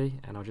mentality,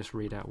 and I'll just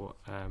read out what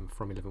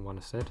From 11-1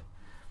 has said.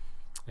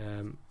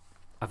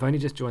 I've only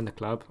just joined the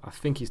club. I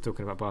think he's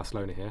talking about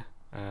Barcelona here.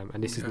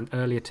 And this is an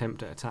early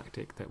attempt at a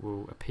tactic that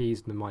will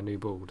appease my new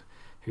board,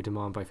 who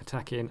demand both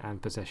attacking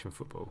and possession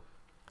football.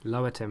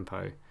 Lower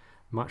tempo,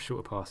 much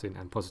shorter passing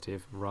and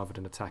positive rather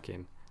than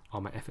attacking are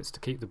my efforts to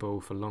keep the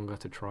ball for longer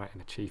to try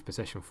and achieve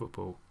possession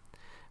football,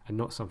 and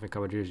not something I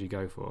would usually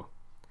go for.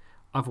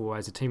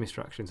 Otherwise, the team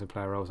instructions and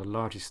player roles are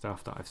largely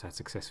stuff that I've had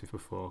success with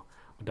before,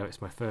 although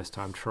it's my first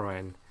time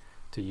trying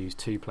to use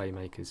 2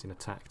 playmakers in a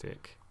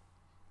tactic.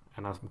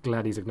 And I'm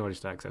glad he's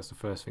acknowledged that, because that's the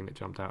first thing that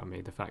jumped out at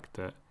me, the fact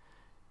that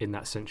in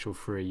that central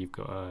 3 you've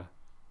got a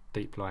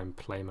deep line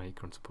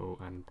playmaker on support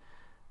and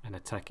an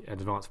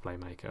advanced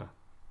playmaker.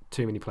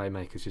 Too many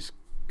playmakers just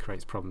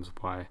creates problems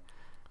by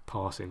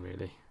passing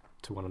really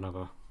to one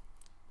another.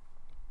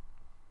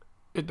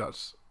 It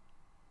does,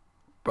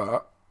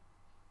 but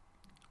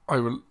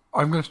I'm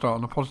going to start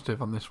on a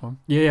positive on this one.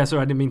 Yeah.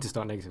 Sorry, I didn't mean to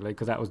start negatively,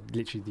 because that was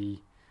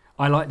literally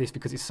I like this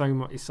because it's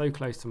so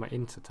close to my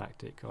Inter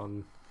tactic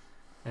on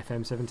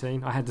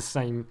FM17. I had the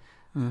same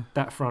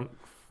that front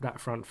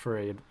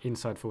 3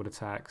 inside forward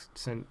attacks,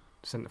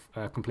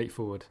 complete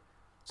forward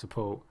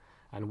support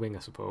and winger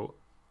support.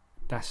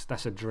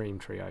 That's a dream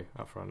trio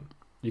up front.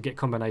 You get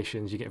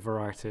combinations, you get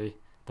variety.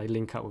 They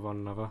link up with one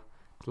another.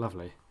 It's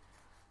lovely.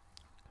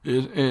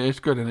 It's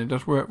good, and it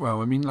does work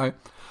well. I mean, like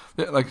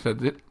I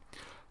said,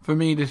 for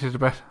me, this is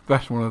the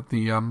best one of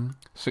the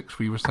 6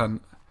 we were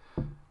sent.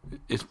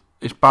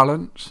 It's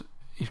balanced.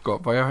 He's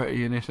got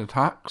variety in his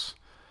attacks.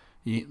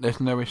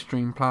 There's no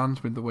extreme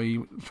plans with the way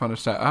he's trying to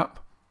set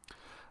up.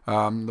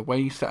 The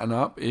way he's setting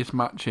up is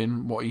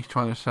matching what he's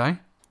trying to say.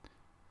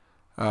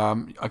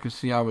 I can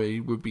see how he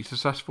would be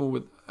successful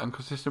with and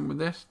consistent with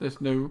this.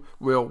 There's no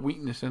real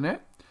weakness in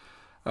it.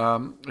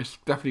 It's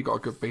definitely got a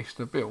good base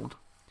to build.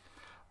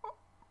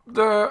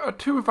 The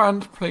two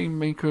advanced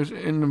playmakers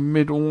in the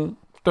middle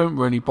don't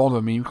really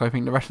bother me because I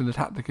think the rest of the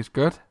tactic is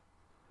good.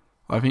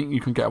 I think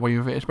you can get away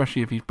with it,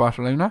 especially if he's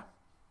Barcelona.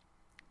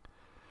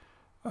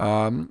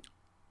 The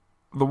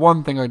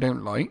one thing I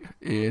don't like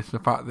is the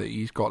fact that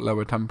he's got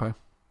lower tempo.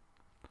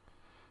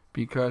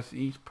 Because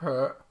he's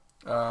put...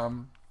 where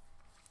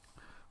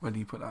do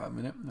you put that in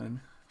a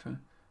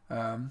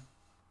minute?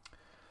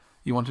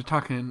 You want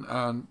attacking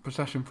and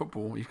possession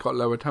football, he's got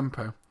lower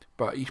tempo.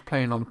 But he's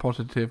playing on a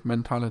positive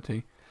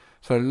mentality.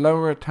 So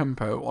lower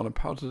tempo on a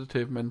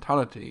positive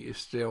mentality is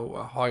still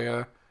a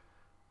higher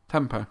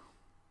tempo.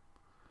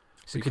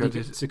 So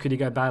could he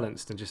go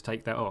balanced and just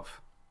take that off?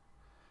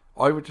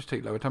 I would just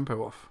take lower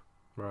tempo off.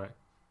 Right.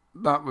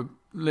 That would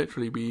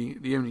literally be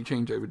the only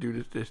change I would do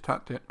to this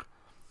tactic.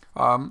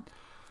 I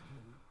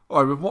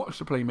would watch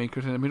the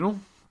playmakers in the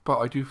middle, but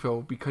I do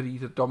feel because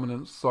he's a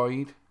dominant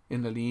side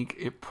in the league,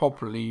 it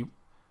probably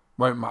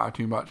won't matter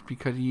too much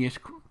because he is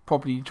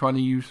probably trying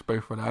to use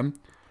both of them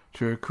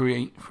to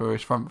create for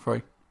his front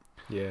three.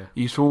 Yeah.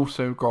 He's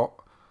also got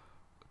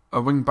a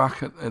wing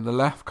back at the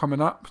left coming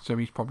up, so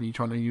he's probably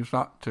trying to use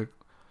that to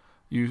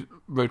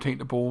rotate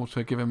the ball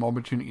to give him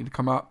opportunity to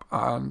come up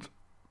and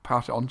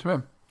pass it on to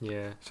him.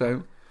 Yeah.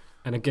 So,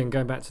 and again,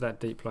 going back to that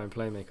deep line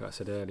playmaker I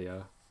said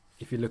earlier,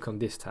 if you look on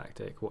this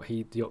tactic,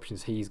 the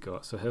options he's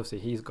got, so obviously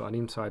he's got an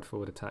inside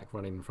forward attack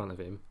running in front of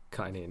him,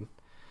 cutting in,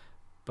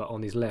 but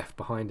on his left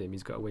behind him,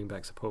 he's got a wing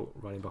back support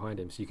running behind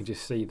him, so you can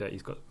just see that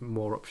he's got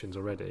more options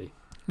already.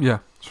 Yeah,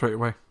 straight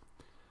away.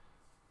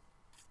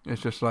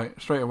 It's just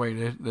like straight away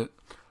that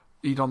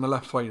he's on the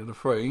left side of the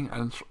three,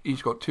 and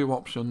he's got two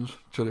options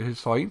to his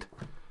side,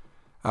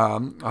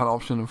 an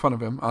option in front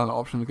of him, and an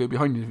option to go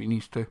behind him if he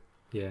needs to.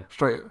 Yeah.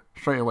 Straight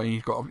away, he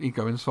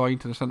go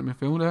inside to the centre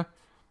midfielder.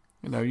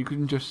 You know, you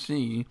can just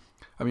see.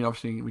 I mean,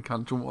 obviously we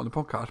can't talk on the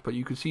podcast, but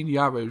you can see the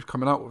arrows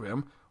coming out of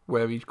him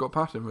where he's got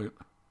passing route.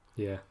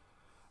 Yeah.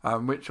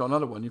 Which on the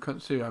other one you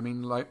couldn't see. I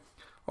mean, like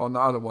on the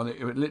other one, it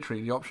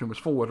literally the option was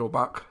forward or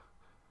back.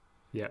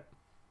 Yeah.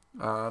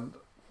 And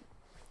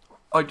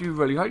I do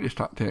really like this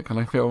tactic, and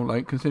I feel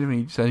like considering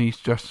he said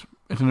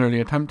it's an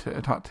early attempt at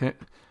a tactic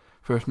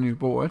for his new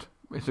board,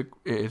 it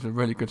is a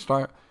really good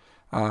start.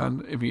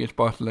 And if he is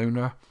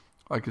Barcelona,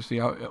 I can see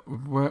how it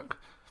would work.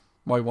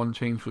 My one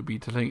change would be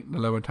to take the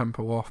lower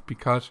tempo off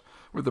because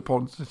with the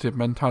positive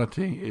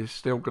mentality, it's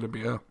still going to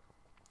be a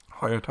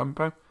higher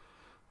tempo.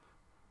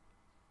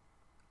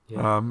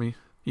 Yeah.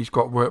 He's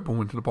got work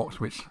ball into the box,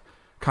 which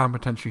can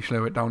potentially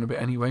slow it down a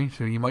bit anyway.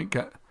 So you might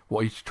get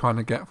what he's trying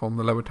to get from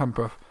the lower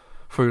tempo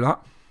through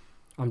that.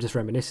 I'm just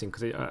reminiscing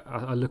because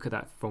I look at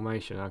that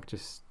formation, I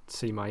just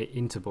see my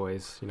Inter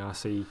boys. You know, I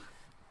see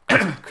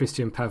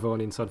Christian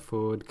Pavon inside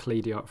forward,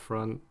 Cleedy up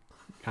front,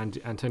 and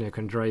Antonio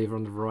Candreva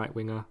on the right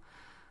winger.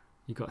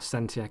 You got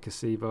Santiago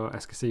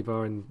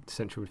Escasibar in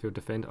central midfield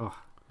defend. Oh,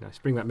 it's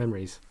bring back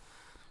memories.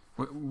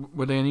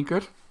 Were they any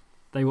good?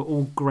 They were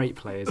all great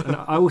players, and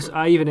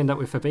I even end up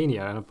with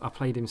Fabinho, and I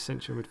played him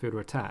central midfielder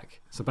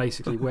attack. So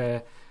basically,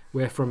 where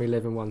from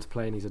 11-1's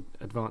playing his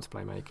advanced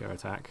playmaker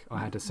attack, I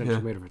had a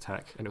central midfielder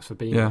attack, and it was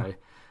Fabinho,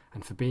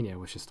 and Fabinho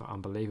was just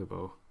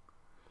unbelievable.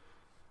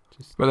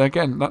 But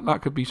again,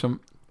 that could be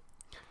some.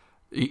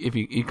 If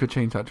he could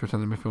change that to a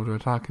centre midfielder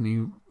attack,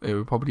 and it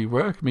would probably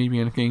work. Maybe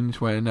in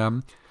games when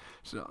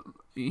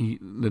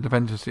the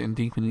defenders sitting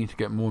deep and need to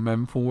get more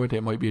men forward,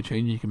 it might be a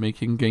change you can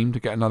make in game to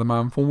get another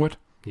man forward.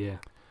 Yeah.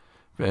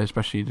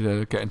 Especially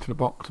to get into the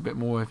box a bit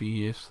more if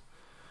he is.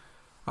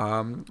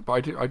 But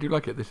I do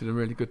like it. This is a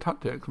really good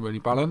tactic, really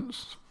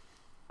balanced.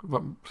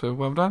 So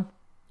well done.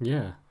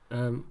 Yeah.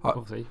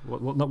 Obviously,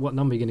 what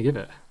number are you going to give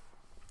it?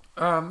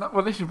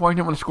 Well, this is why I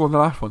didn't want to score the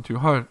last one too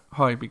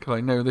high because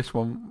I know this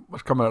one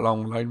was coming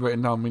along. I'd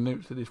written down my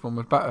notes that this one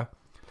was better.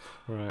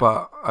 Right.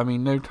 But I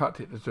mean, no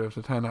tactic deserves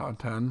a 10 out of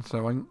 10.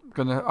 So I'm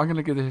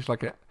gonna give this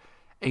like a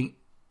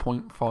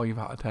 8.5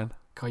 out of 10.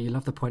 God, you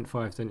love the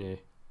 0.5, don't you?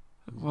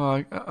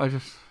 Well, I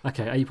just...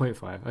 Okay,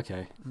 8.5,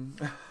 okay.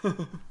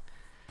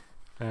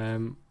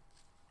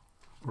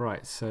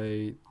 Right,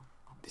 so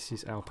this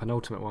is our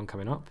penultimate one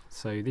coming up.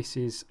 So this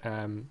is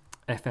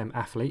FM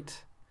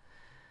Athlete.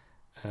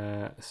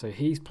 So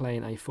he's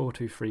playing a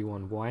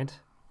 4-2-3-1 wide.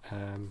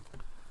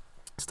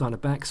 Starting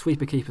at back,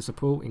 sweeper keeper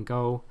support in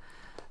goal.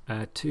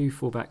 2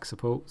 full-back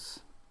supports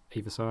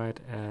either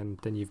side. And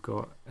then you've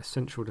got a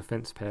central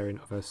defence pairing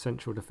of a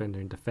central defender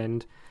in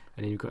defend.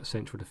 And then you've got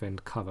central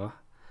defend cover.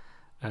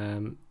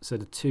 So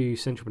the 2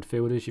 central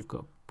midfielders, you've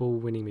got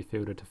ball-winning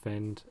midfielder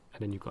defend,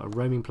 and then you've got a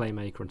roaming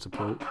playmaker on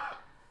support.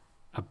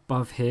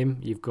 Above him,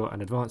 you've got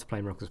an advanced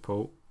playmaker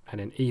support, and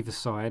then either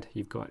side,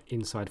 you've got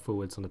inside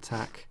forwards on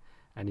attack,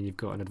 and then you've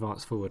got an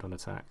advanced forward on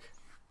attack.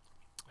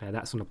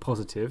 That's on a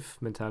positive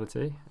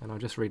mentality, and I'll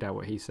just read out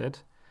what he said.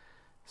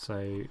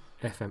 So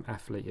FM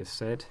Athlete has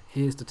said,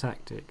 "Here's the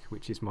tactic,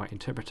 which is my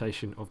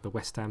interpretation of the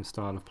West Ham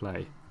style of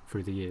play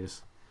through the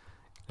years.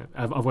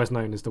 otherwise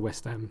known as the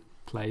West Ham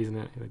play, isn't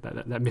it?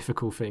 That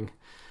mythical thing.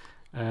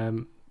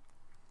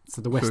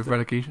 So the West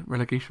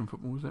relegation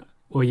football, is it?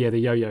 Or the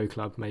Yo-Yo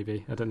Club,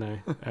 maybe. I don't know.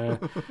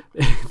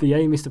 The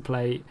aim is to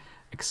play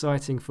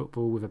exciting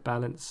football with a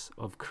balance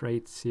of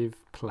creative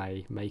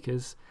play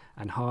makers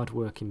and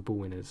hard-working ball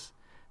winners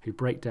who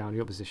break down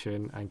the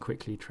opposition and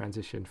quickly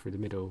transition through the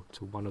middle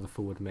to one of the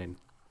forward men.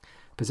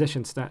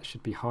 Possession stats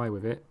should be high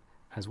with it,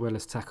 as well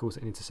as tackles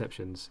and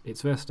interceptions.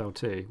 It's versatile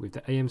too, with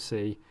the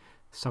AMC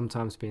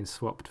sometimes being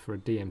swapped for a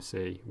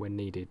DMC when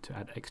needed to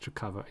add extra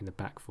cover in the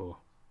back four,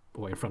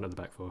 or in front of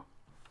the back four.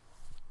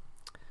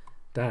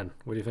 Dan,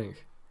 what do you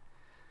think?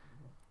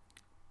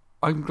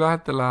 I'm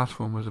glad the last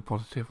one was a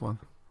positive one.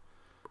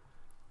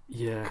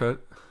 Yeah. 'Cause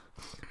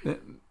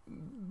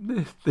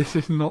this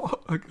is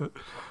not a good...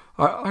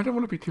 I don't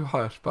want to be too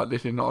harsh, but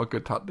this is not a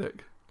good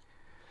tactic.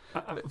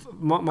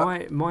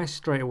 My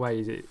straight away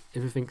is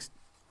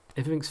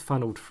everything's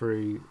funneled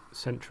through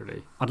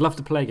centrally. I'd love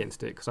to play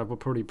against it because I would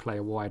probably play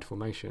a wide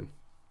formation.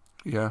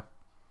 Yeah.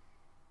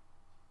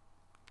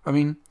 I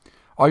mean,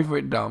 I've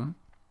written down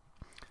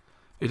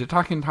his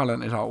attacking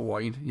talent is out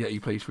wide, yet he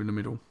plays through the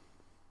middle.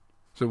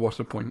 So what's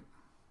the point?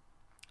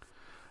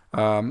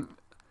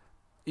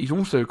 He's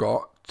also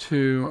got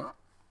 2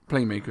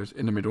 playmakers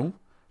in the middle.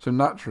 So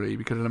naturally,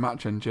 because of the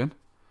match engine,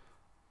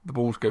 the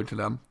balls go to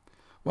them.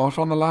 Whilst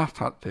on the last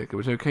tactic, it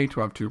was okay to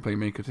have 2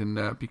 playmakers in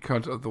there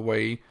because of the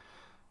way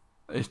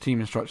his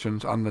team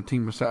instructions and the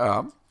team was set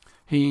up.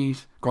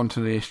 He's gone to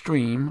the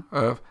extreme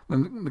of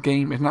the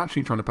game is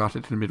naturally trying to pass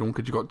it to the middle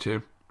because you've got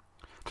to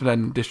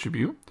then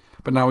distribute.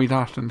 But now he's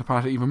asked them to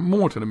pass it even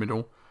more to the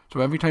middle.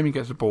 So every time he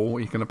gets the ball,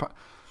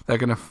 they're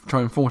going to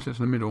try and force it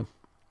to the middle.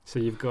 So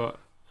you've got,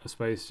 I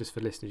suppose, just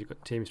for listeners, you've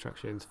got team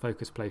instructions,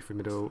 focus play through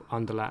middle,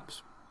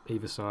 underlaps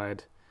either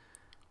side,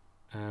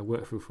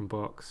 work through from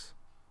box,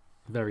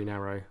 very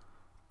narrow.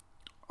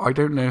 I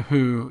don't know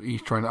who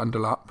he's trying to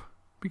underlap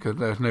because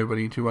there's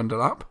nobody to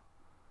underlap.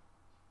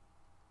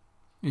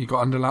 You've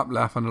got underlap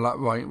left, underlap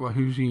right. Well,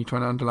 who's he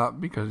trying to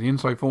underlap? Because the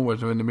inside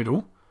forwards are in the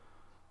middle,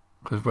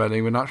 because where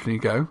they would naturally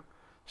go.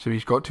 So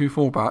he's got 2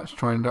 fullbacks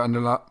trying to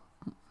underlap.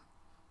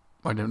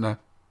 I don't know.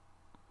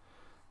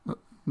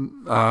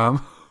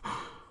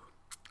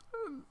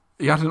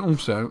 He hasn't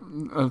also,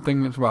 a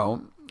thing as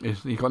well,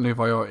 is he's got no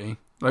variety.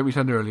 Like we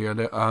said earlier,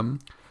 the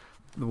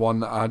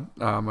one that had,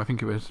 I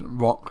think it was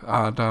Rock,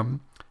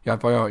 he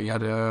had variety. He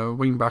had a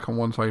wing back on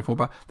one side,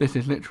 fullback. This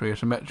is literally a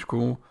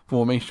symmetrical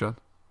formation.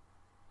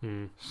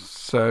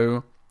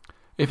 So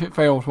if it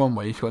fails one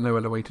way, he's got no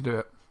other way to do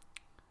it.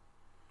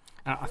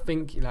 I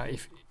think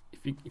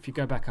if you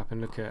go back up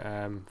and look at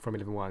from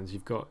 11-1s,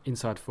 you've got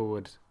inside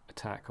forward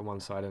attack on one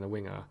side and a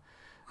winger.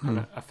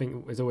 And I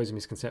think there's always a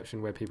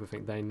misconception where people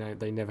think they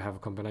never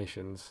have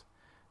combinations,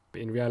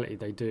 but in reality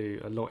they do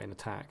a lot in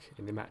attack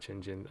in the match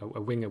engine. A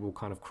winger will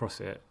kind of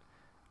cross it,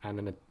 and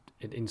then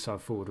an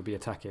inside forward will be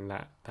attacking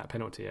that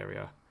penalty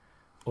area,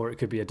 or it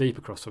could be a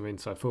deeper cross from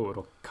inside forward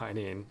or cutting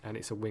in, and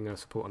it's a winger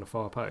support on the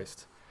far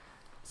post.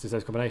 So there's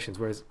those combinations.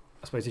 Whereas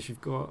I suppose if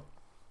you've got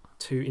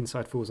 2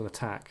 inside forwards on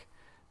attack,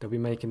 they'll be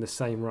making the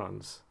same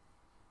runs.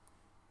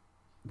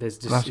 It's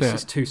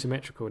just too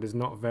symmetrical. There's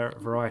not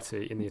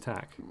variety in the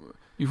attack.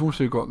 You've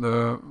also got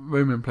the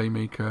Roman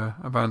playmaker,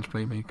 advanced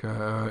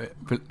playmaker,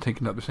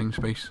 taking up the same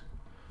space.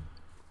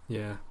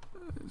 Yeah.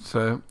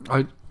 So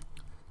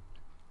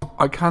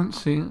I can't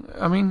see.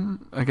 I mean,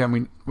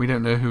 again, we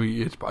don't know who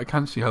he is, but I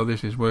can't see how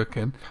this is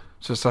working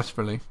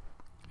successfully.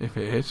 If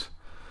it is,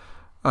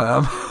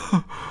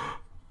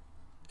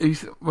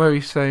 he's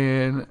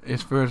saying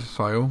it's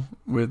versatile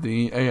with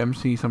the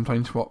AMC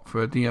sometimes swap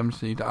for a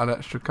DMC to add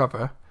extra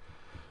cover.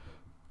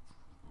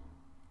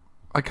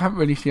 I can't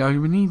really see how you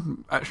would need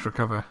extra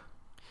cover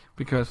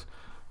because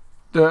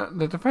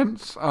the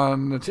defence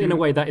and the so in a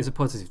way that is a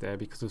positive there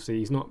because obviously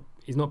he's not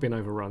being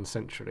overrun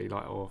centrally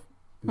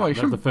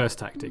the first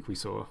tactic we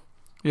saw.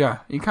 Yeah,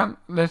 he can't.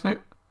 There's no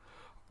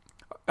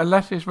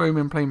unless his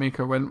Roman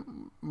playmaker went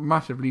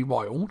massively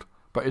wild,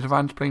 but his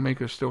advanced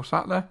playmaker is still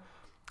sat there.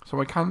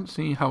 So I can't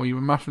see how he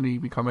would massively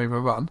become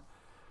overrun.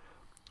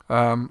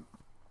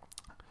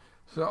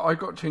 So I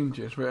got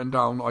changes written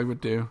down I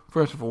would do.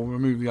 First of all,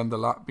 remove the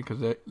underlap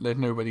because there's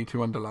nobody to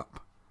underlap.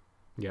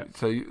 Yeah.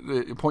 So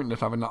it's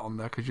pointless having that on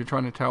there because you're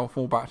trying to tell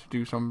fullback to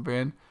do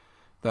something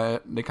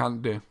that they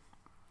can't do.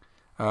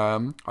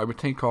 I would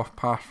take off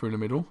pass through the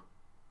middle.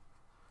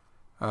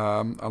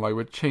 And I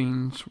would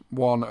change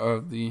one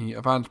of the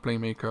advanced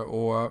playmaker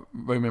or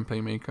Roman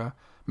playmaker,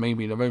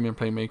 maybe the Roman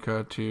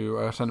playmaker to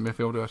a centre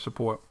midfielder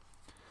support.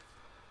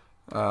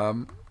 I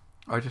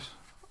just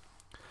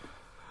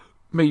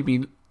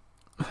maybe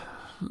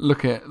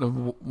look at the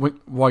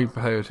wide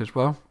players as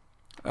well,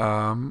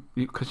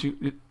 because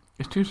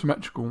it's too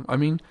symmetrical. I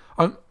mean,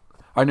 I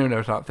know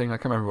there's that thing, I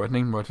can't remember what his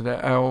name was today,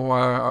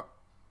 LQ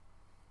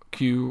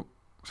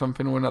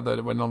something or another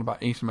that went on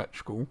about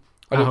asymmetrical.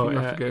 I don't think you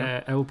have to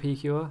go...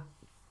 LPQR?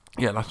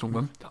 Yeah, that's the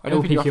one.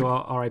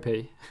 LPQR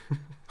RIP.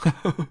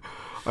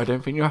 I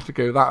don't think you have to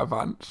go that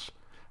advanced,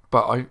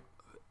 but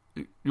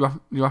you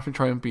have to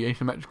try and be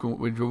asymmetrical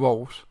with your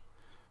roles,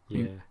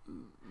 Yeah.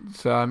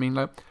 So, I mean,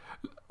 like,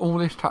 all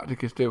this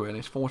tactic is doing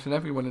is forcing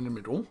everyone in the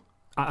middle.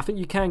 I think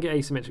you can get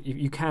asymmetrical.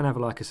 You can have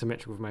like a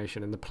symmetrical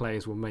formation, and the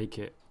players will make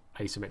it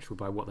asymmetrical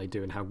by what they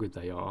do and how good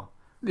they are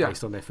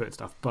based on their foot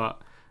stuff.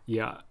 But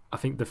yeah, I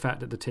think the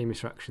fact that the team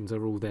instructions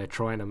are all there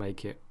trying to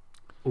make it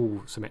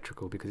all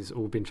symmetrical because it's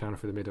all been channeled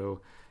through the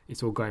middle.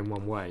 It's all going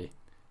one way.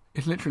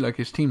 It's literally like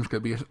his team's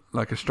going to be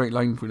like a straight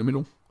line through the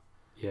middle.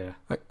 Yeah.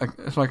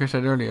 It's like I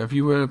said earlier, if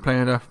you were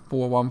playing a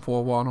 4-1-4-1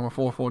 or a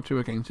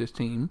 4-4-2 against this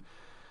team,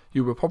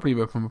 you would probably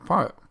rip them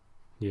apart.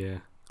 Yeah.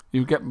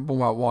 You'd get the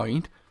ball out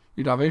wide.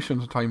 You'd have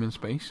issues of time and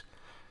space.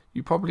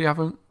 You probably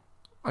haven't.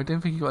 I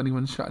don't think you got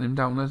anyone shutting him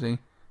down, has he?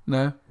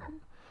 No.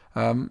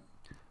 You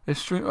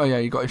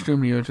got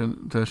extremely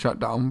urgent to shut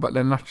down, but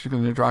then that's just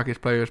going to drag his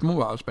players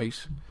more out of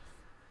space.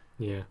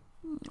 Yeah.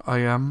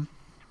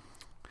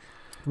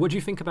 What do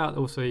you think about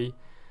also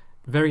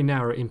very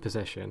narrow in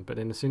possession, but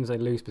then as soon as they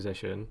lose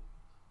possession,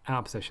 out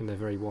of possession they're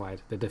very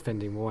wide. They're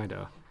defending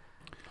wider.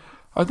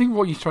 I think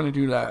what he's trying to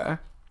do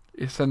there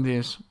is send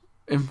his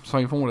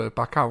inside forward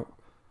back out,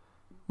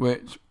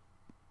 which.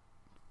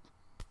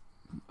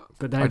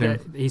 But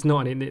he's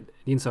not the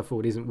inside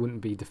forward.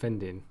 Wouldn't be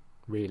defending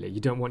really.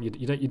 You don't want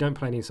you don't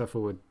play an inside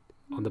forward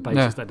on the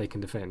basis that they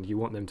can defend. You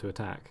want them to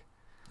attack.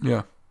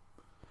 Yeah,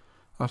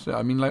 that's it.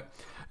 I mean, like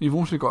you've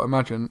also got to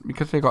imagine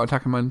because they've got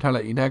attacking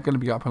mentality, they're going to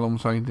be up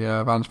alongside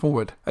the Vans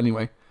forward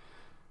anyway.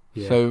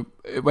 Yeah. So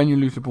when you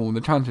lose the ball, the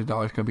chances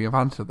are it's going to be a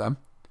Vans to them.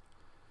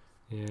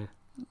 Yeah.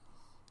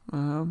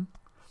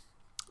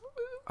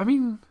 I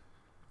mean,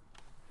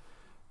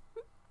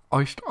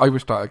 I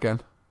would start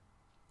again.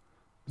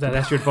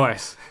 That's your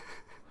advice.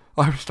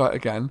 I would start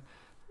again.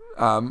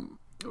 I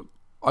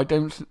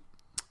don't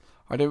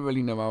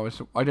really know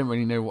I don't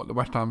really know what the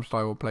West Ham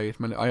style of play is.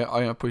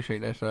 I appreciate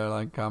this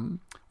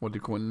what do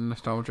you call it,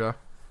 nostalgia.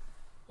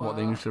 What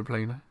they used to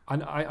play.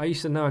 I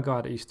used to know a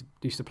guy that used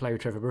to play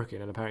with Trevor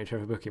Brooking, and apparently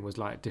Trevor Brooking was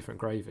like different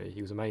gravy.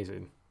 He was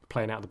amazing,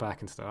 playing out the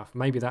back and stuff.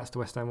 Maybe that's the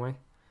West Ham way.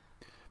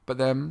 But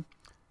then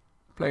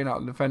playing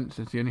out the defence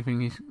is the only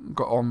thing he's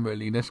got on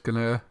really that's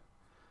gonna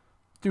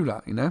do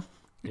that. You know.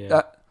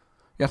 Yeah.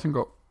 He hasn't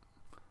got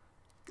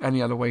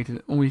any other way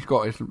to. All he's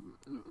got is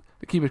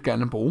the keeper's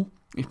getting the ball.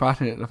 He's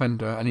passing it to the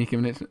defender, and he's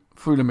giving it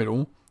through the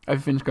middle.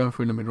 Everything's going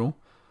through the middle.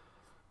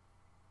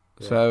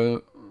 Yeah.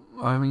 So,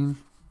 I mean,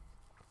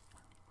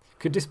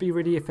 could this be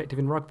really effective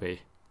in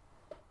rugby?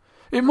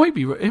 It might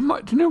be. It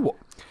might. Do you know what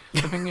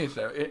the thing is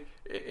though? It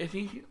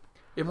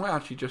might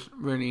actually just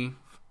really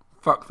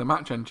fuck the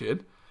match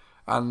engine.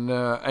 And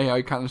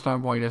AI can't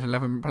understand why there's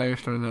 11 players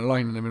still in a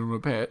line in the middle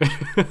of the pitch.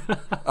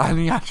 And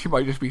he actually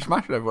might just be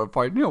smashing everyone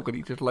 5-0 because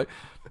he just like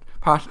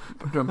pass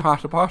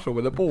the parcel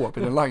with the ball up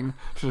in a line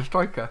to the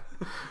striker.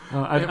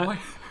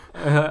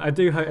 I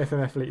do hope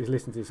FM Athlete is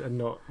listening to this and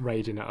not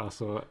raging at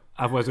us, or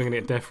otherwise we're going to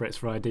get death threats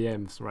for our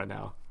DMs right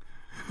now.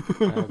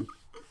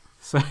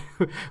 So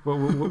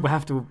we'll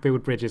have to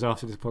build bridges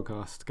after this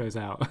podcast goes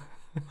out.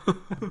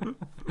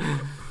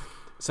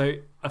 So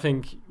I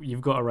think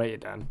you've got to rate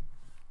it, Dan.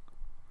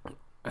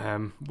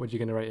 What are you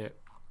going to rate it?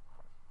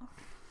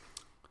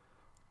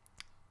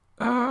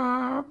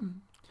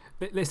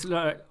 Let's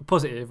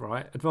positive,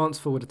 right?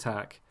 Advanced forward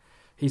attack.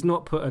 He's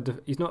not put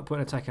an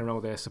attacking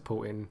role there,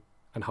 supporting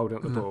and holding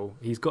up the ball.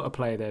 He's got a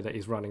player there that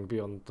is running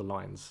beyond the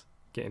lines,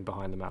 getting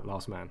behind the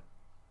last man.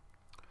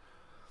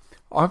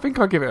 I think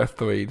I'll give it a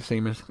 3, the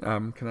same as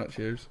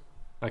Canaccio's.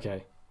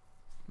 Okay.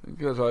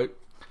 Because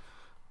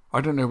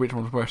I don't know which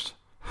one's worse,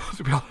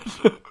 to be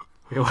honest.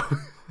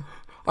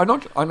 I'm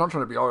not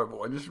trying to be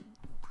horrible. I'm just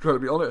trying to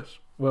be honest.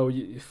 Well,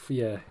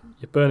 you're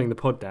burning the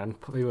pod, Dan.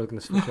 Probably we're going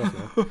to switch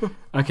off now.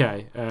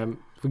 Okay,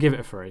 we'll give it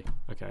a 3.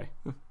 Okay.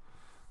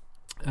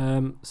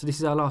 So this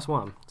is our last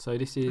one. So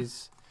this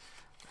is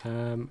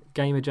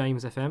Gamer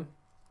James FM.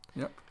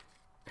 Yep.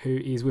 Who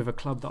is with a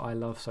club that I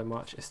love so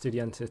much,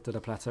 Estudiantes de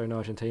La Plata in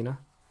Argentina.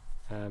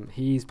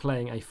 He's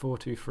playing a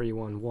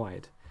 4-2-3-1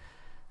 wide.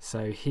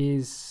 So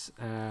he's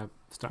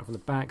starting from the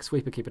back,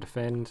 sweeper, keeper,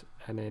 defend,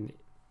 and then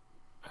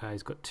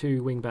he's got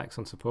 2 wing backs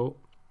on support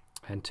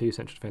and 2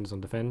 central defenders on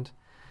defend.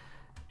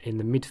 In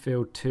the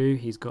midfield 2,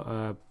 he's got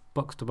a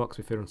box-to-box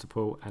midfielder on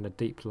support and a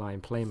deep line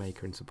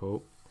playmaker in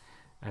support.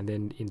 And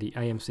then in the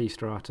AMC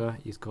strata,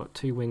 he's got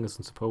 2 wingers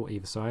on support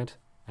either side,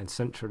 and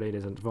centrally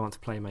there's an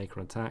advanced playmaker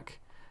on attack,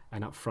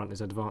 and up front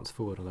there's advanced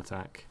forward on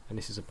attack. And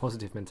this is a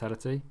positive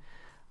mentality.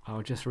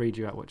 I'll just read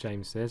you out what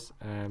James says.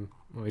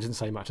 Well, he doesn't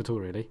say much at all,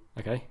 really.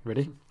 Okay,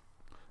 ready?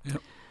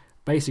 Yep.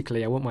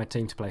 Basically, I want my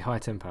team to play high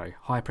tempo,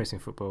 high pressing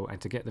football,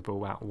 and to get the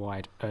ball out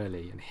wide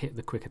early and hit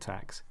the quick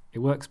attacks. It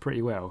works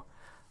pretty well,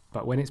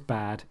 but when it's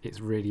bad, it's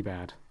really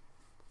bad.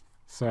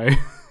 So,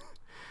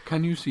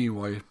 can you see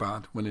why it's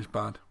bad when it's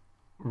bad?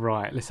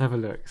 Right, let's have a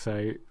look.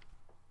 So,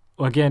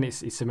 well, again,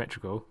 it's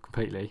symmetrical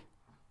completely.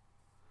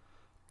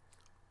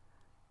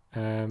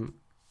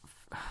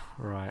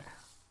 Right,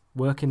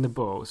 working the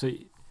ball. So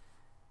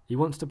he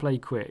wants to play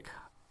quick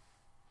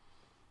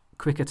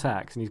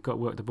attacks, and he's got to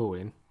work the ball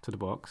in to the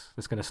box.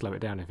 That's going to slow it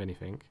down, if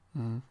anything.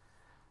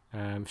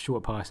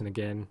 Short passing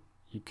again.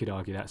 You could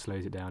argue that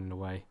slows it down in a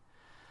way.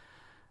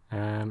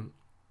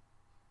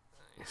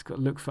 It's got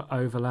to look for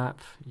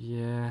overlap.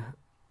 Yeah.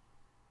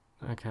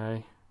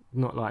 Okay.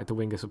 Not like the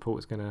winger support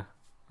is gonna.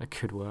 That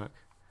could work.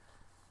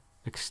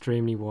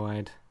 Extremely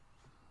wide.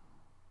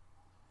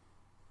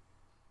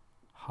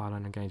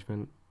 Highline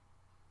engagement.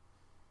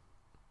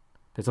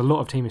 There's a lot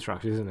of team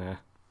instructions, isn't there?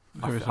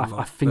 I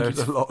think there's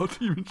a lot of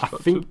team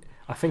instructions.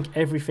 I think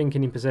everything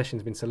in possession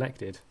has been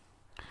selected.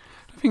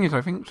 The thing is,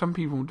 I think some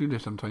people do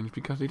this sometimes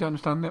because they don't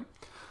understand that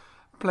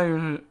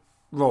player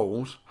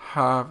roles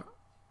have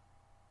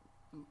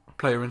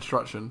player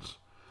instructions.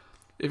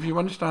 If you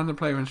understand the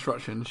player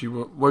instructions,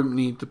 you won't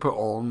need to put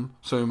on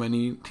so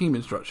many team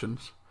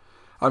instructions.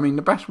 I mean,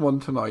 the best one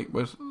tonight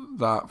was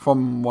that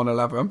from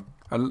 111,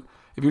 and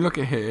if you look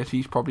at his,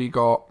 he's probably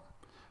got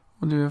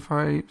 1, 2,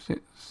 5,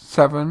 6,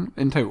 7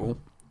 in total.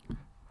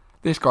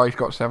 This guy's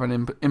got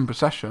 7 in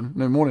possession,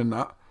 no more than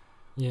that.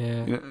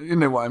 Yeah. You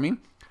know what I mean?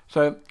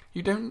 So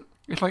you don't.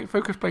 It's like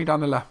focus play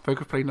down the left,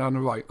 focus play down the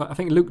right. I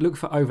think look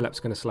for overlap's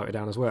going to slow it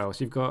down as well.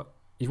 So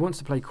he wants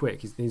to play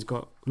quick. He's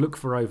got look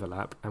for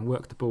overlap and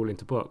work the ball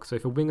into box. So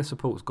if a winger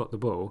support's got the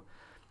ball,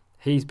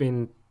 he's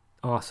been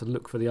asked to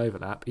look for the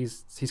overlap.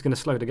 He's going to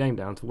slow the game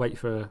down to wait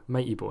for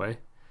matey boy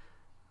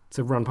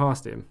to run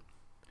past him.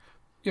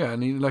 Yeah,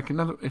 and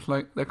it's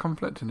like they're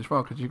conflicting as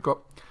well because you've got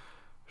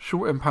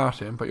short in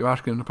passing, but you're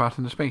asking him to pass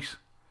into space.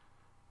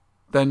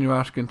 Then you're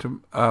asking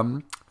to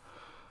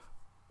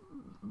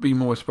be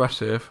more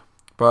expressive,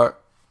 but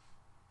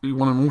you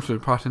want him also to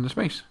pass into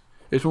space.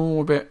 It's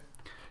all a bit.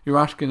 You're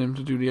asking him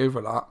to do the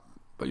overlap,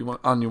 but you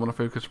want to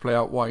focus play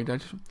out wide.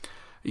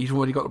 He's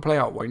already got to play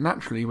out wide.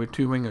 Naturally, with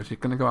 2 wingers, he's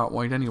going to go out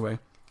wide anyway.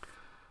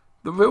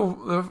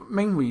 The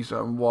main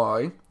reason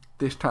why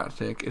this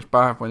tactic is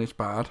bad when it's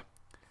bad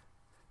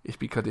is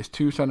because its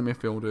 2 centre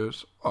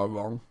midfielders are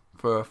wrong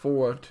for a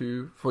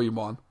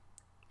 4-2-3-1.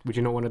 Would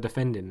you not want to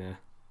defend in there?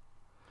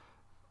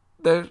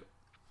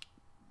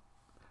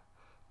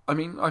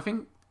 I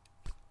think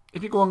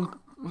if you go on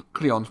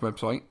Cleon's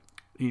website,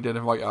 he did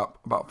a write-up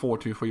about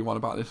 4-2-3-1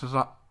 about this as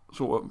that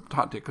sort of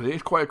tactic because it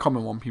is quite a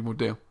common one people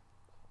do.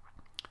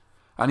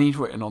 And he's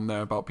written on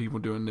there about people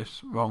doing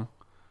this wrong.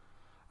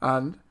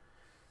 And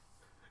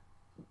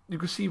you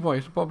can see why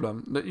it's a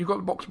problem. That you've got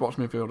the box-to-box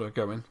midfielder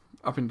going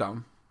up and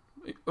down.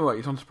 Alright,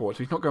 he's on support,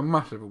 so he's not going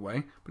massive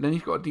away. But then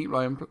he's got a deep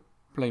line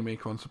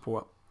playmaker on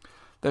support.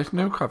 There's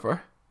no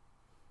cover.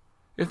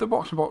 If the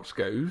box-to-box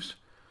goes,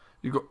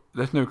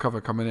 there's no cover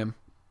coming in.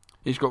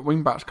 He's got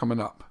wing-backs coming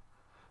up.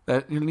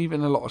 You're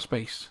leaving a lot of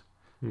space.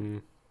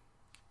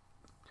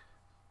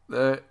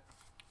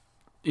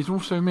 He's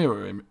also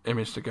mirror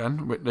imaged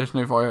again. There's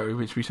no VIO,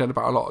 which we said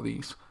about a lot of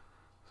these.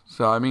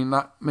 So I mean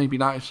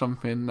that is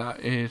something that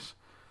is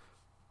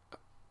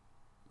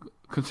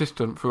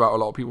consistent throughout a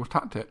lot of people's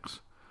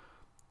tactics.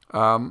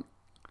 The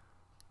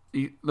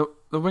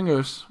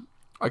wingers,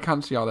 I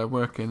can't see how they're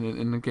working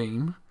in the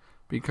game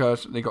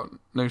because they got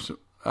no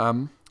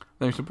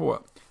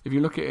support. If you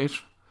look at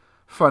his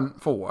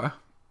front four,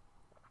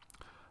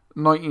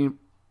 90,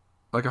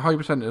 like a high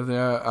percent of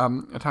their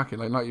attacking,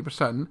 like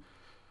 90%,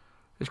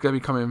 is going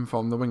to be coming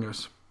from the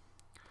wingers.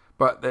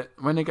 But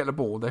when they get the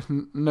ball, there's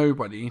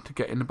nobody to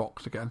get in the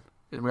box again.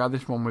 We had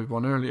this one with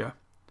one earlier.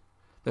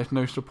 There's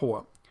no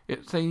support.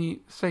 Say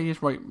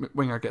his right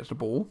winger gets the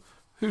ball.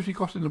 Who's he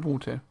crossing the ball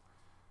to?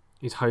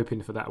 He's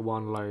hoping for that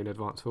one lone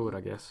advance forward,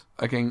 I guess.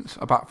 Against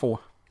a back four.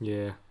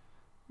 Yeah.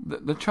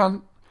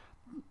 The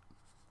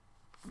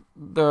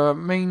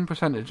main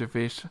percentage of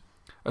his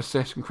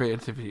assist and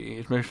creativity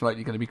is most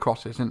likely going to be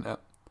crosses, isn't it?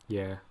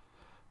 Yeah.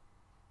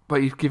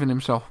 But he's given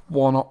himself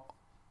one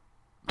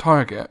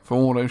target for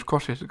all those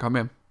crosses that come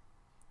in.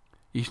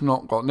 He's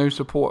not got no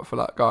support for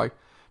that guy.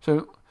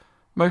 So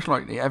most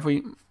likely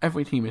every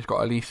team has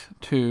got at least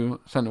 2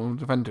 central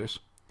defenders.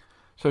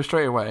 So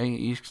straight away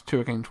he's 2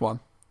 against 1.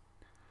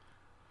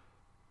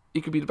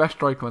 He could be the best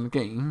striker in the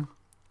game,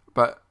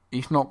 but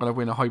he's not going to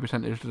win a high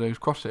percentage of those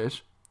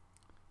crosses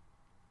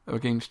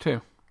against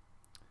 2.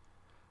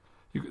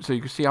 So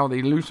you can see how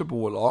they lose the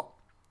ball a lot.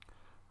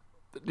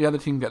 The other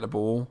team get the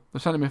ball. The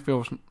centre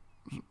midfield's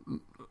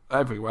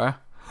everywhere.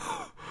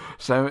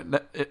 So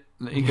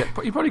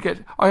he probably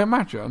gets. I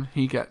imagine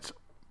he gets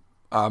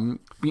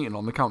beaten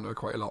on the counter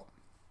quite a lot.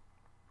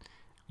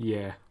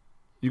 Yeah.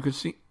 You could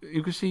see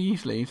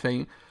easily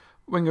saying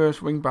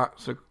wingers, wing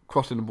backs are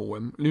crossing the ball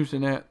in,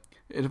 losing it.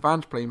 His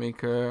advanced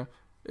playmaker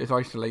is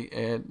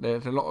isolated.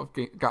 There's a lot of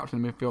gaps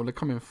in the midfield. They're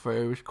coming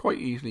through. It's quite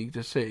easy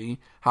to see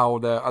how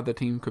the other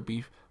team could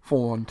be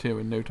 4-on-2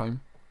 in no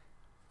time.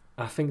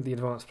 I think the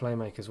advanced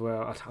playmaker as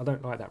well. I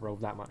don't like that role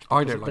that much.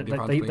 I don't like the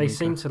advanced playmaker. They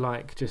seem to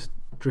like just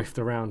drift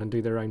around and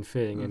do their own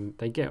thing, and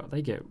they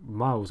get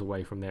miles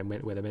away from them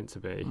where they're meant to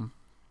be.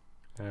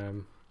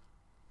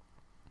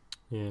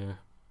 Yeah.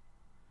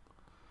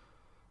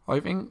 I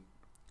think.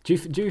 Do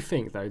you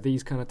think though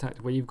these kind of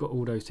tactics where you've got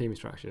all those team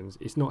instructions,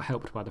 it's not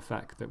helped by the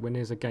fact that when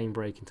there's a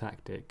game-breaking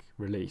tactic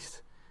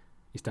released,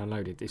 it's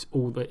downloaded.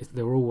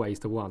 They're always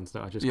the ones that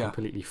are just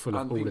completely full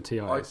of all the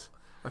TIs.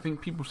 I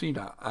think people see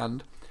that,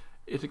 and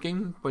it's a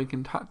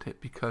game-breaking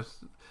tactic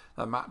because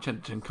the match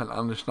engine can't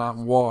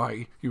understand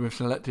why you have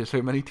selected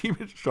so many team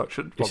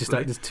instructions. It's just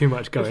like there's too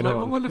much going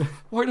on.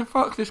 Why the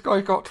fuck this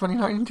guy got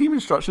 29 team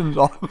instructions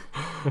on?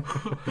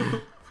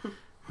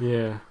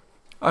 Yeah.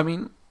 I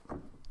mean,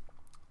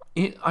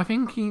 I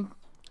think he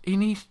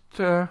needs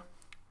to,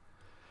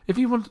 if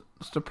he wants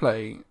to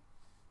play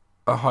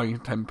a high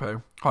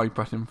tempo, high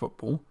pressing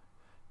football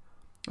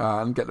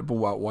and get the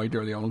ball out wide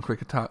early on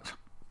quick attacks,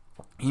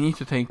 he needs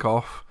to take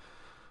off,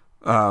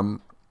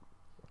 run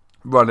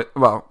it.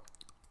 Well,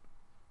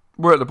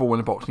 work the ball in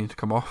the box needs to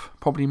come off.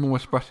 Probably more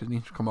expressive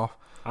needs to come off.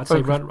 I'd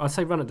say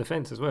run at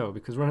defence as well,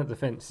 because run at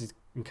defence is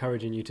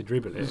encouraging you to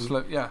dribble it.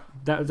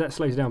 That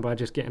slows down by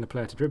just getting a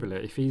player to dribble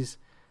it. If he's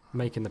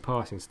making the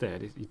pass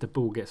instead, the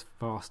ball gets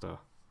faster.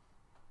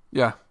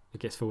 Yeah, it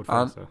gets forward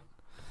faster.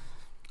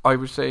 I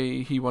would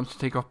say he wants to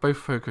take off both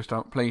focus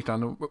plays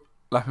down the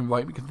left and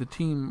right, because the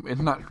team is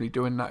naturally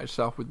doing that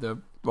itself with the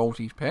roles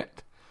he's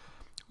picked.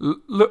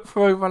 Look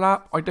for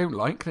overlap. I don't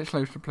like, 'cause it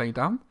slows the play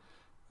down.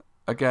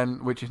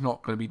 Again, which is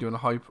not going to be doing a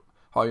high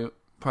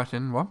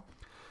pressing one.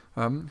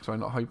 Sorry,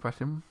 not high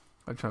pressing.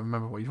 I'm trying to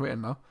remember what he's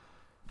written now.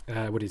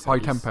 What is high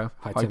tempo?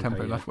 High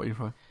tempo. Yeah. That's what he's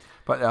written.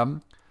 But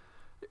cause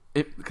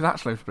that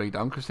slows the play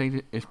down, because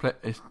his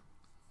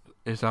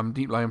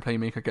deep line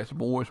playmaker gets the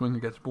ball, his winger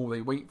gets the ball.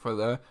 They wait for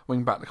the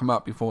wing back to come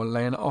up before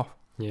laying it off.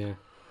 Yeah.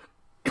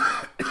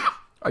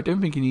 I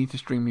don't think he needs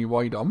extremely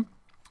wide on,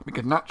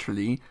 because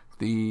naturally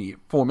the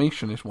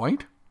formation is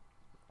wide.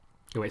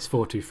 Oh, it's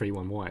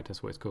 4-2-3-1 wide.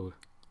 That's what it's called.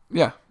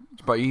 Yeah,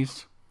 but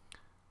he's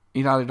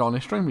added on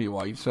extremely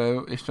wide,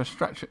 so it's just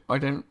stretch. I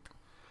think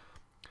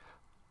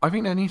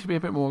there needs to be a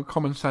bit more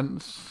common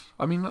sense.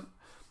 I mean,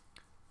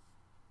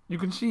 you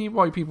can see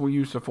why people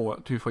use the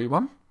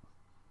 4-2-3-1.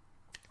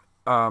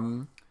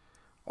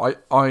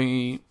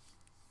 I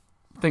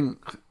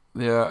think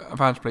the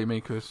advanced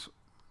playmakers,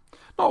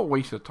 not a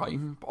waste of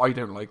time, but I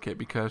don't like it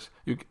because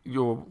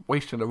you're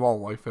wasting the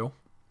role, I feel.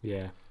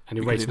 Yeah, and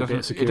you're wasting a bit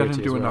of security. It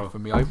doesn't do as well. enough for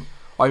me.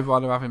 I'd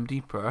rather have him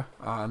deeper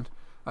and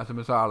as a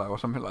Mazzala or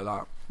something like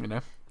that, you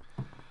know.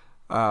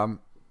 And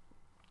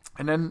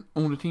then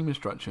all the team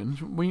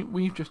instructions,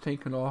 we've just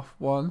taken off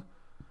 1,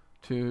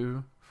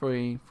 2,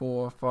 3,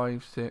 4,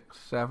 5, 6,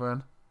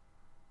 7,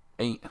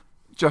 8,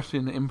 just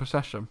in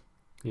possession.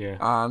 Yeah.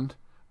 And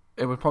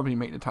it would probably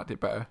make the tactic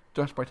better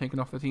just by taking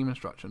off the team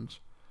instructions.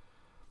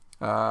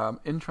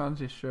 In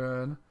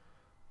transition,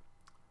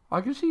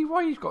 I can see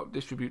why he's got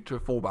distribute to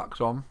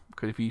fullbacks on,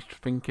 because if he's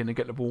thinking to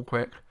get the ball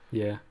quick.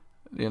 Yeah.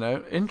 You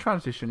know, in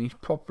transition, he's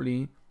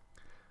probably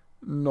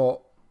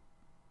not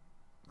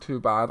too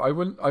bad. I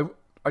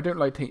don't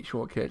like take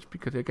short kicks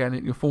because again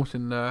you're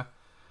forcing the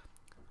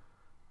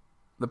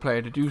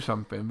player to do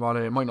something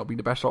rather it might not be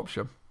the best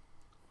option.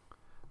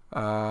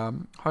 Higher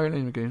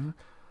lane again.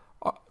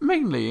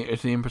 Mainly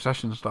it's the in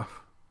possession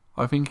stuff.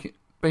 I think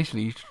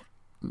basically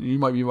you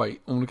might be right.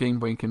 All the game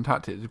breaking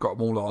tactics have got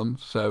them all on,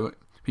 so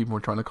people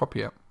are trying to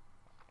copy it.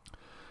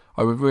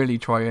 I would really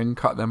try and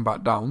cut them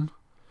back down.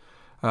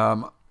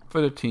 For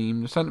the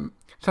team, the centre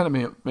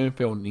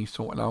midfield needs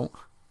sorting out.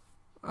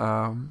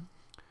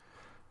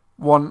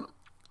 One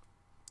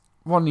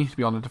needs to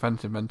be on a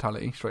defensive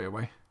mentality straight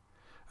away.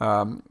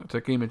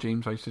 To Gamer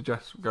James, I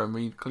suggest go and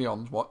read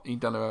Cleon's what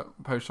he'd done a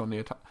post on the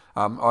attack.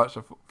 Arts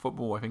of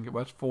Football, I think it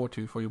was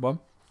 4-2-3-1,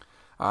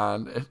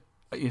 and it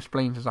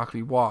explains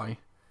exactly why,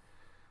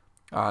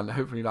 and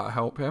hopefully that'll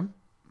help him.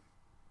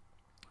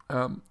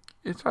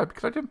 It's hard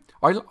because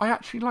I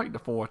actually like the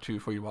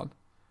 4-2-3-1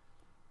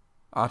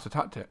 as a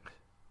tactic.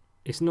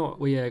 It's not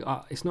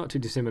it's not too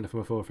dissimilar from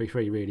a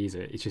 4-3-3, really, is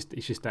it? It's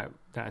just that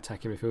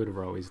attacking midfielder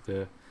role is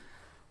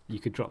you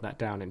could drop that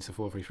down into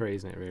 4-3-3,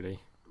 isn't it? Really?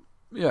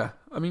 Yeah,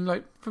 I mean,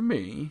 like for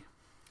me,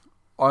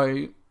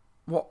 I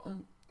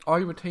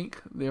would take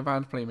the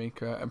advanced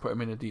playmaker and put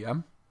him in a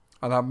DM,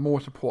 and have more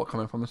support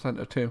coming from the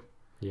centre too.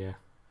 Yeah.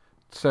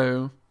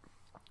 So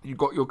you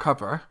got your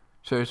cover.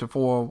 So it's a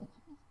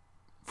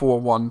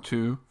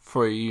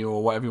 4-1-2-3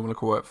 or whatever you want to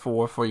call it,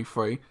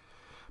 4-3-3.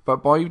 But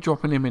by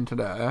dropping him into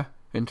the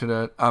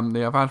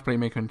advanced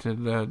playmaker into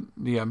the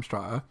DM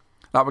strata,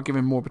 that would give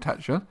him more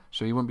protection,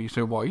 so he wouldn't be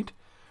so wide.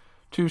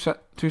 Two centre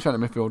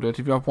midfielders.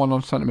 If you have one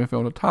on centre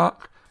midfield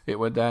attack, it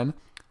would then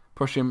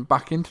push him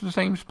back into the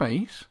same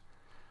space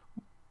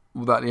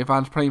that the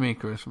advanced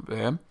playmaker is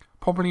there.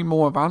 Probably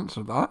more advanced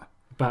of that.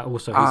 But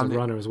also he's a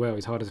runner as well.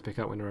 He's harder to pick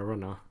up when you're a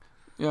runner.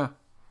 Yeah,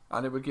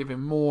 and it would give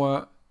him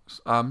more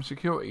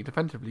security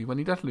defensively when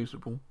he does lose the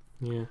ball.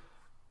 Yeah,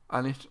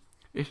 and it's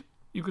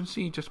you can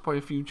see just by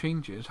a few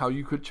changes how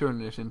you could turn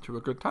this into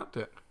a good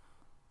tactic.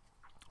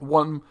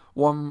 One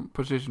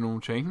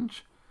positional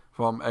change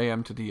from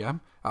AM to DM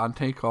and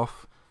take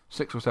off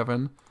 6 or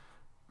 7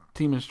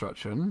 team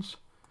instructions,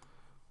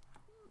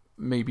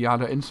 maybe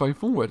add an inside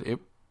forward. It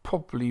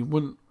probably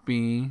wouldn't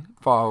be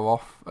far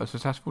off a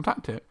successful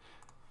tactic.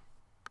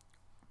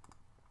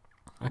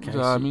 Okay,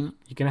 so I mean,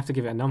 you're going to have to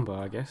give it a number,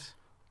 I guess.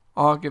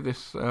 I'll give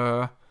this,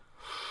 after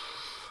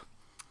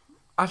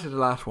the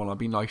last one, I'll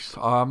be nice.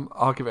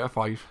 I'll give it a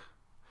 5.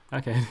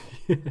 Okay.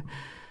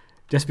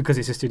 Just because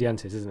it's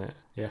Estudiantes, isn't it?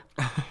 Yeah.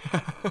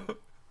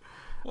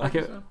 I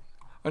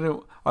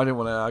don't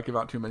want to give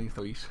out too many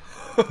threes.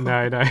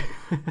 No.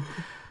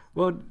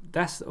 Well,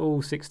 that's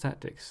all 6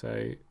 tactics.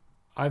 So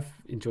I've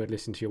enjoyed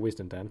listening to your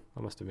wisdom, Dan.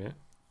 I must admit.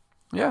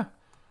 Yeah,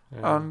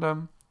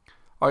 and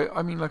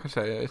I mean, like I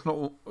say, it's not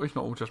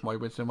all just my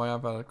wisdom. I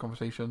have had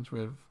conversations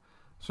with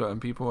certain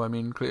people. I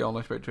mean, Cleon,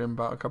 I spoke to him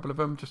about a couple of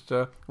them, just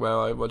where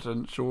I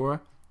wasn't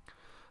sure.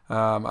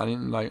 I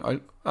didn't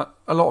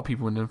a lot of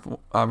people in the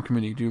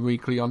community do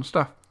read Cleon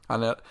stuff,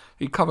 and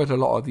he covered a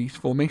lot of these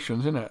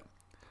formations in it.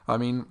 I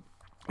mean,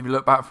 if you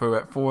look back through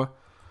it, 1,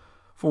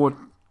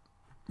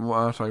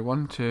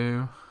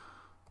 2,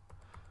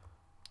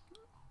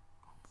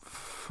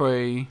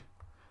 3,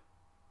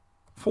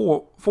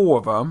 4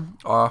 of them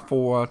are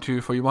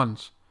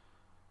 4-2-3-1s.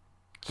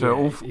 So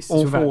all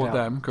 4 of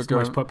them could it's go.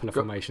 The most popular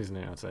formation, isn't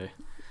it? I'd say.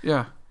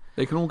 Yeah,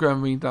 they can all go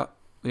and read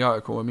the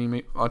article. I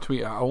mean, I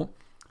tweet it out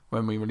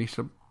when we release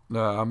the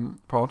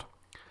pod,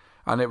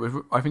 and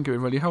I think it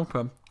would really help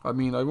them. I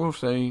mean, I will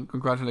say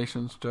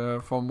congratulations to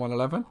From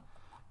 111,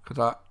 because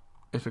that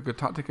is a good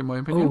tactic in my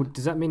opinion. Oh,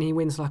 does that mean he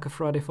wins like a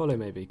Friday follow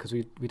maybe? Because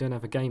we don't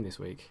have a game this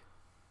week.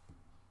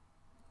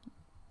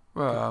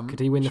 Could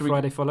he win the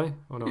Friday follow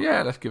or not?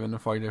 Yeah, let's give him the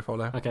Friday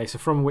follow. Okay, so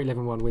From Week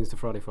 11-1 wins the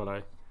Friday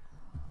follow.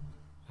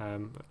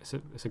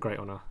 It's a great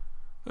honour.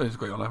 It is a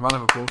great honour. Round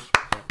of applause.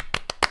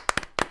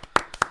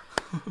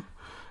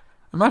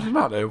 Imagine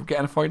that though,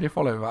 getting a Friday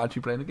follow without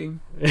actually playing the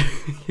game.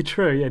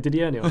 True, yeah. Did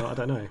he earn it or not?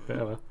 I don't know.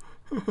 But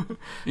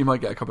you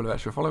might get a couple of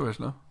extra followers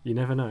now. You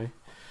never know.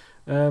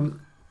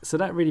 So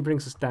that really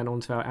brings us down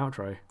onto our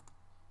outro.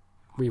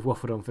 We've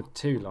waffled on for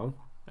too long.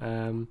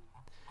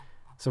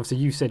 So obviously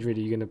you said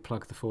really you're going to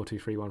plug the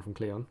 4231 from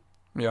Cleon.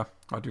 Yeah,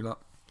 I do that.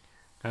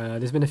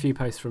 There's been a few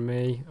posts from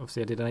me.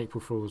 Obviously I did an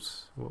April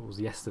Fool's, what was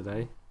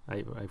yesterday,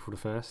 April the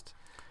 1st.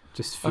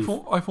 Just I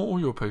thought all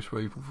your posts were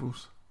April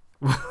Fools.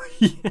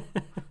 Yeah,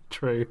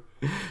 true.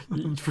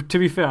 To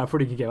be fair, I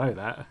probably could get over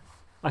that.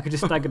 I could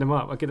just stagger them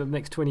up. I get the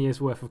next 20 years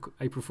worth of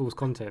April Fool's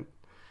content.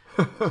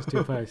 Just do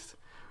a post.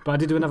 But I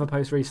did do another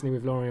post recently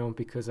with Lorient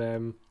because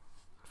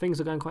things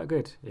are going quite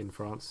good in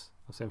France.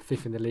 I'm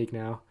 5th in the league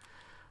now.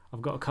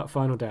 I've got a cup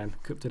final, Dan.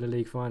 Cup to the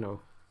league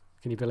final.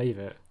 Can you believe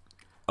it?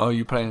 Oh,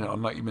 you're playing it on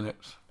 90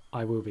 minutes?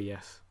 I will be,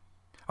 yes.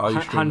 Are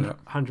you streaming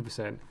it?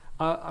 100%.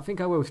 I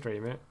think I will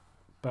stream it.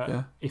 But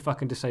yeah. If I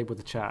can disable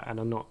the chat and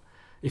I'm not...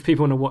 If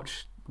people want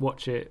to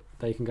watch it,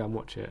 they can go and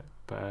watch it.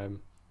 But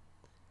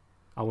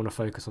I want to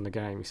focus on the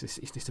game.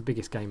 It's the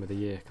biggest game of the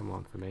year. Come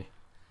on, for me.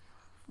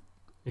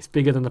 It's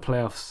bigger than the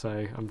playoffs,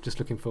 so I'm just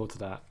looking forward to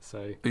that.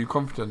 So, are you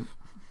confident?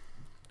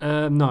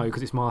 No,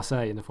 because it's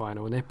Marseille in the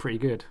final, and they're pretty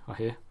good. I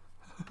hear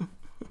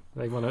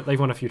they've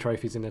won a few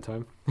trophies in their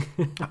time.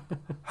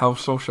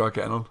 How's Solskjaer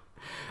getting on?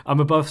 I'm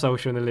above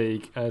Solskjaer in the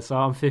league, so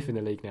I'm 5th in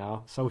the league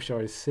now.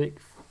 Solskjaer is 6th,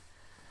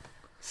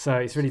 so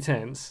it's really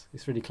tense.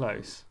 It's really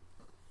close.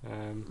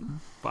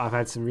 But I've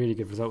had some really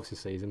good results this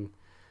season.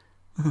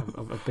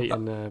 I've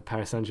beaten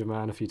Paris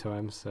Saint-Germain a few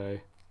times, so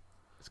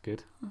it's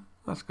good.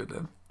 That's good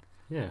then.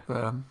 Yeah.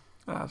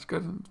 That's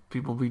good.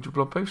 People read your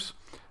blog posts,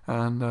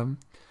 and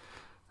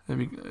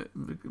maybe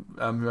you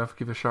have to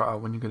give a shout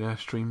out when you're going to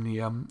stream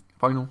the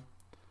final.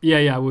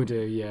 Yeah, I will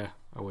do. Yeah,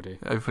 I will do.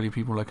 Hopefully,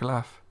 people like a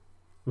laugh.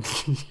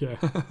 Yeah.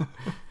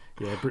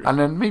 Yeah. And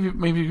then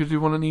maybe you could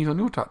do one of these on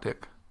your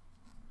tactic.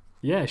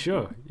 Yeah,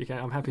 sure. You can.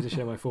 I'm happy to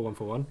share my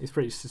 4-1-4-1. It's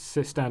pretty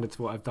standard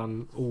to what I've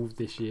done all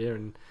this year,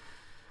 and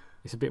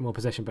it's a bit more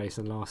possession based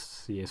than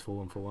last year's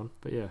 4-1-4-1.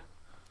 But yeah.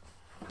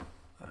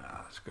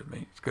 That's good,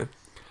 mate. It's good.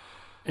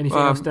 Anything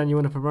else, Dan? You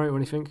want to promote or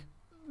anything?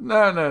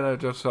 No.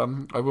 Just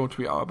I will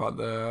tweet out about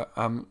the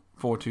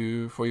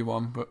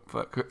 4231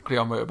 that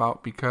Cleon wrote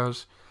about,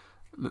 because,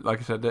 like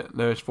I said,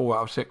 there's 4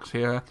 out of 6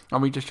 here,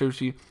 and we just chose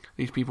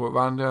these people at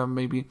random.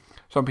 Maybe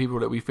some people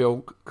that we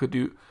feel could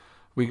do.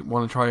 We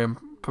want to try and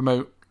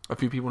promote a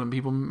few people that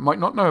people might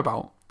not know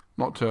about.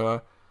 Not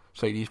to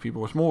say these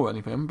people are small or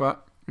anything,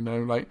 but we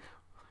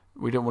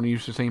don't want to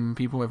use the same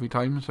people every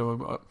time.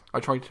 So I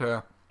tried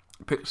to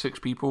pick 6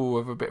 people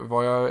with a bit of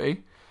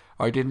variety.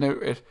 I did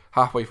notice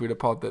halfway through the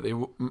pod that they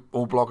were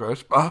all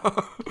bloggers, but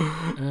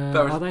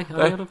are they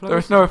other bloggers? There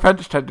was no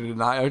offence intended in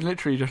that. I was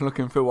literally just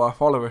looking through our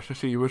followers to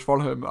see who was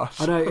following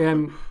us. I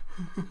know.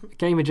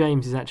 Gamer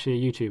James is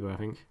actually a YouTuber, I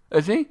think.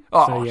 Is he?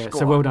 Oh, so yeah.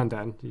 So well done,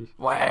 Dan.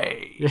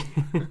 Way.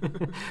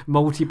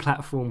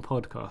 Multi-platform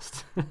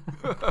podcast.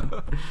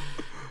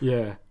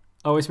 Yeah.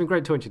 Oh, it's been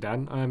great talking to you,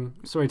 Dan. I'm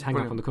sorry to hang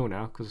up on the call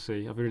now, because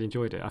I've really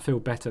enjoyed it. I feel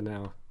better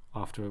now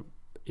after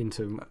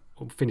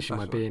finishing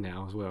my beer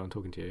now as well and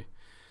talking to you.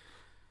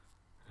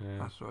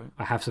 That's right.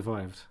 I have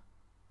survived.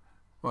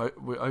 Well,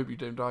 I hope you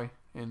don't die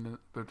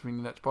between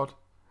the next pod.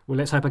 Well,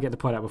 let's hope I get the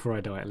pod out before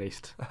I die, at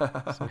least.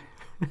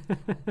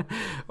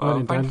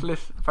 Well, thanks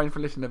for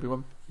listening,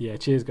 everyone. Yeah,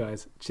 cheers,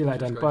 guys. See you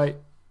later, Dan. Bye.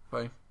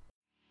 Bye.